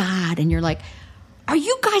he's a god, and you're like, are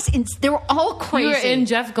you guys in? They were all crazy. You were in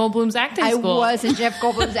Jeff Goldblum's acting I school. was in Jeff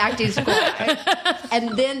Goldblum's acting school, and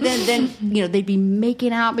then you know they'd be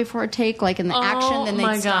making out before a take, like in the action. Then they'd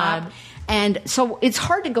my stop, God. and so it's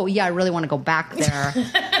hard to go. Yeah, I really want to go back there.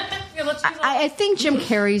 Yeah, let's use I think Jim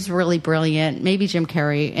Carrey's really brilliant. Maybe Jim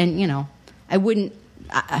Carrey, and you know, I wouldn't.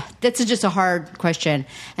 That's just a hard question.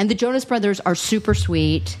 And the Jonas Brothers are super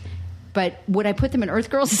sweet. But would I put them in Earth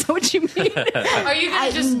Girls? Is that what you mean? Are you going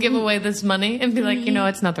to just give away this money and be like, you know,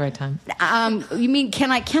 it's not the right time? You mean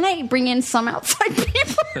can I bring in some outside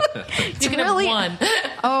people? It's You can have one.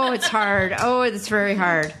 Oh, it's hard. Oh, it's very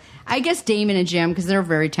hard. I guess Damon and Jim because they're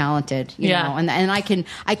very talented. You Yeah. know, and I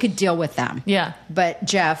could deal with them. Yeah. But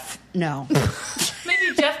Jeff, no.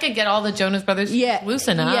 Maybe Jeff could get all the Jonas Brothers Yeah,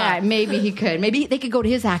 loosen up. Yeah, maybe he could. Maybe they could go to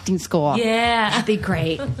his acting school. Yeah. That'd be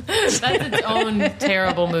great. That's its own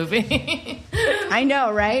terrible movie. I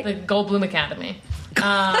know, right? The Goldblum Academy.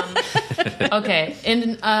 Okay,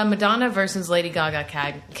 in Madonna versus Lady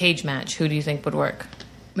Gaga cage match, who do you think would work?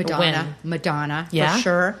 Madonna, Yeah? for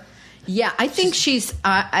sure. Yeah, I think she's.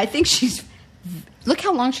 Look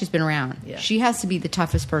how long she's been around. Yeah. She has to be the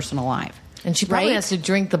toughest person alive. And she probably Right? has to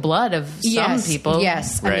drink the blood of some people.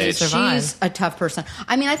 Yes, Right. I mean, survive. she's a tough person.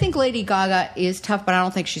 I mean, I think Lady Gaga is tough, but I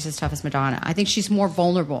don't think she's as tough as Madonna. I think she's more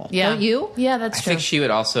vulnerable. Yeah. Don't you? Yeah, that's I true. think she would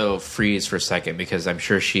also freeze for a second because I'm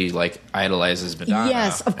sure she like idolizes Madonna.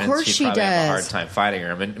 Yes, of and course she'd she probably have a hard does. time fighting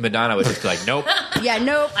her. Madonna would just be like, nope. Yeah,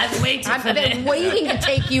 no. I've waited I've for been this. waiting to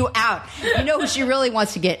take you out. You know who she really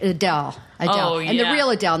wants to get? Adele. Oh, And the yeah. real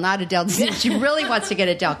Adele, not Adele. She really wants to get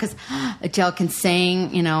Adele because Adele can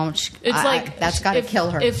sing. You know, It's like that's got to if- kill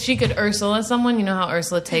her. If she could Ursula someone, you know how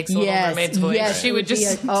Ursula takes the Little Mermaid's voice. yes, She it would be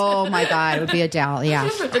just. oh my God, it would be Adele. Yeah.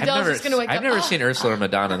 Adele's just going to wake up. I've never "Oh." seen Ursula and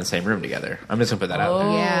Madonna in the same room together. I'm just gonna put that out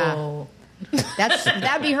there. Yeah. Oh.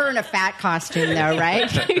 That'd be her in a fat costume, though,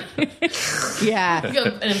 right? Yeah. You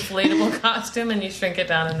have an inflatable costume and you shrink it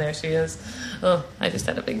down, and there she is. Oh, I just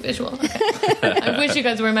had a big visual. Okay. I wish you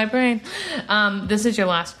guys were in my brain. This is your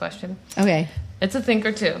last question. Okay. It's a think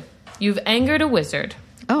or two. You've angered a wizard.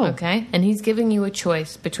 Oh. Okay. And he's giving you a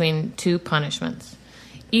choice between two punishments.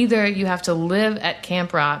 Either you have to live at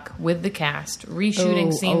Camp Rock with the cast,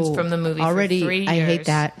 reshooting scenes from the movie already, for 3 years. I hate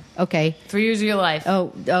that. Okay. 3 years of your life.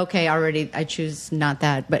 Oh, okay. Already, I choose not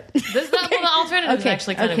that, but Well, the alternative is Okay,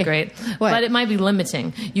 actually kind okay. of great. What? But it might be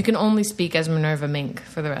limiting. You can only speak as Minerva Mink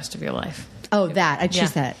for the rest of your life. oh, that I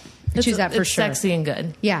choose Yeah. that. I choose that for it's sure. sexy and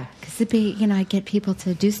good. Yeah, because it'd be I get people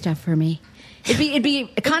to do stuff for me. It'd be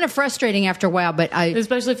kind of frustrating after a while, but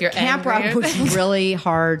Especially if you're Camp angry. Rock was really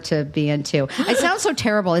hard to be into. It sounds so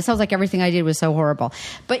terrible. It sounds like everything I did was so horrible.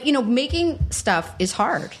 But making stuff is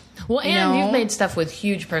hard. Well, You and know? you've made stuff with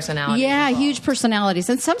huge personalities. Yeah, involved. huge personalities,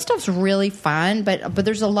 and some stuff's really fun. But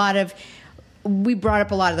there's a lot of. We brought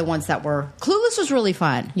up a lot of the ones that were. Clueless was really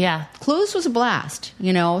fun. Yeah. Clueless was a blast.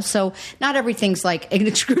 So not everything's like an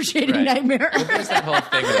excruciating Right. nightmare. There's that whole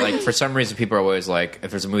thing where, like, for some reason, people are always like,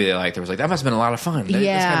 if there's a movie they like, there was like, that must have been a lot of fun. That's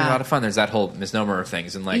Yeah. gotta be a lot of fun. There's that whole misnomer of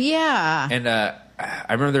things, and like, Yeah. And I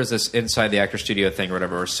remember there was this Inside the Actor Studio thing or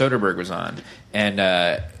whatever where Soderbergh was on,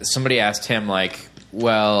 and somebody asked him like,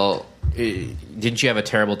 well, didn't you have a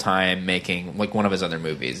terrible time making like one of his other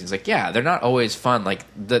movies? He's like, yeah, they're not always fun. Like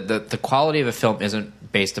the quality of a film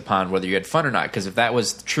isn't based upon whether you had fun or not. Because if that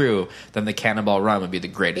was true, then The Cannonball Run would be the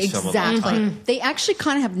greatest film of all Exactly. time. They actually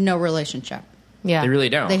kind of have no relationship. Yeah. They really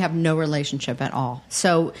don't. They have no relationship at all.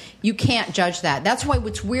 So you can't judge that. That's why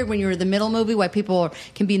it's weird when you're in the middle movie, why people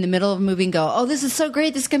can be in the middle of a movie and go, oh, this is so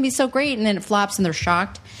great, this is going to be so great. And then it flops and they're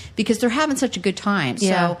shocked because they're having such a good time.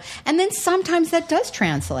 Yeah. So, and then sometimes that does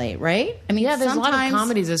translate, right? I mean, Yeah, there's a lot of sometimes-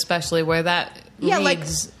 comedies, especially where that Yeah, like,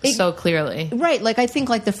 leads it- so clearly. Right, like I think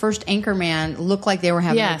like the first Anchorman looked like they were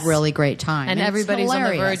having Yes. a really great time. And it's everybody's on the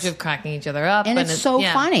hilarious. verge of cracking each other up. and it's so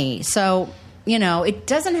yeah. funny. So, it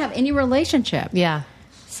doesn't have any relationship. Yeah.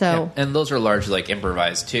 So, And those are largely like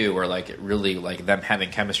improvised too, where like it really like them having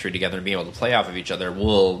chemistry together and being able to play off of each other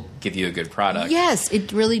will give you a good product. yes,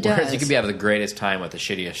 it really does. Whereas you could be having the greatest time with the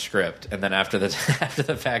shittiest script, and then after the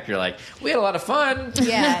fact, you're like, we had a lot of fun.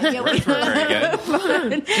 yeah, Words weren't very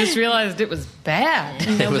good. Just realized it was bad.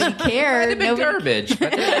 It was cared. might have been garbage,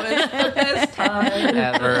 but it was the best time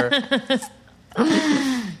ever.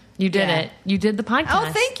 You did Yeah. it. You did the podcast.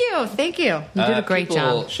 Oh, thank you. You did a great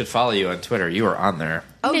people job. should follow you on Twitter. You are on there.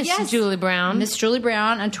 Oh, Miss yes. Julie Brown. Miss Julie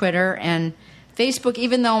Brown on Twitter and Facebook,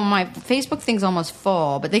 even though my Facebook thing's almost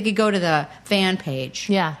full, but they could go to the fan page.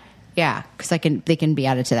 Yeah. Yeah, because they can be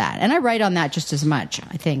added to that. And I write on that just as much,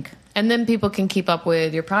 I think. And then people can keep up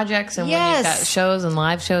with your projects and when Yes. you've got shows and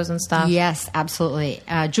live shows and stuff. Yes, absolutely.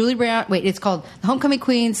 Julie Brown, it's called The Homecoming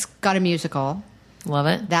Queen's Got a Musical. Love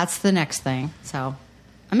it. That's the next thing. So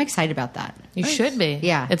I'm excited about that. You should be.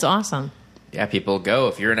 Yeah. It's awesome. Yeah, people, go.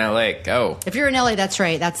 If you're in LA, go. If you're in LA, that's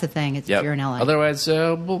right. That's the thing. If you're in LA. Otherwise,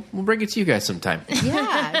 we'll bring it to you guys sometime.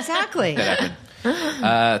 Yeah, exactly. That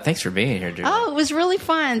happened. Thanks for being here, Julie. Oh, it was really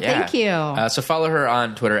fun. Yeah. Thank you. So follow her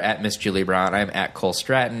on Twitter at Miss Julie Brown. I'm at Cole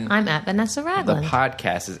Stratton. I'm at Vanessa The Ragland.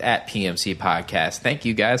 podcast is at PMC Podcast. Thank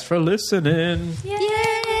you guys for listening.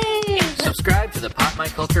 Yay! Subscribe to the Pop My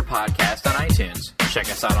Culture Podcast on iTunes. Check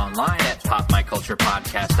us out online at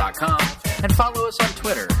popmyculturepodcast.com and follow us on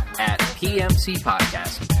Twitter at PMC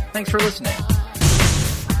Podcast. Thanks for listening.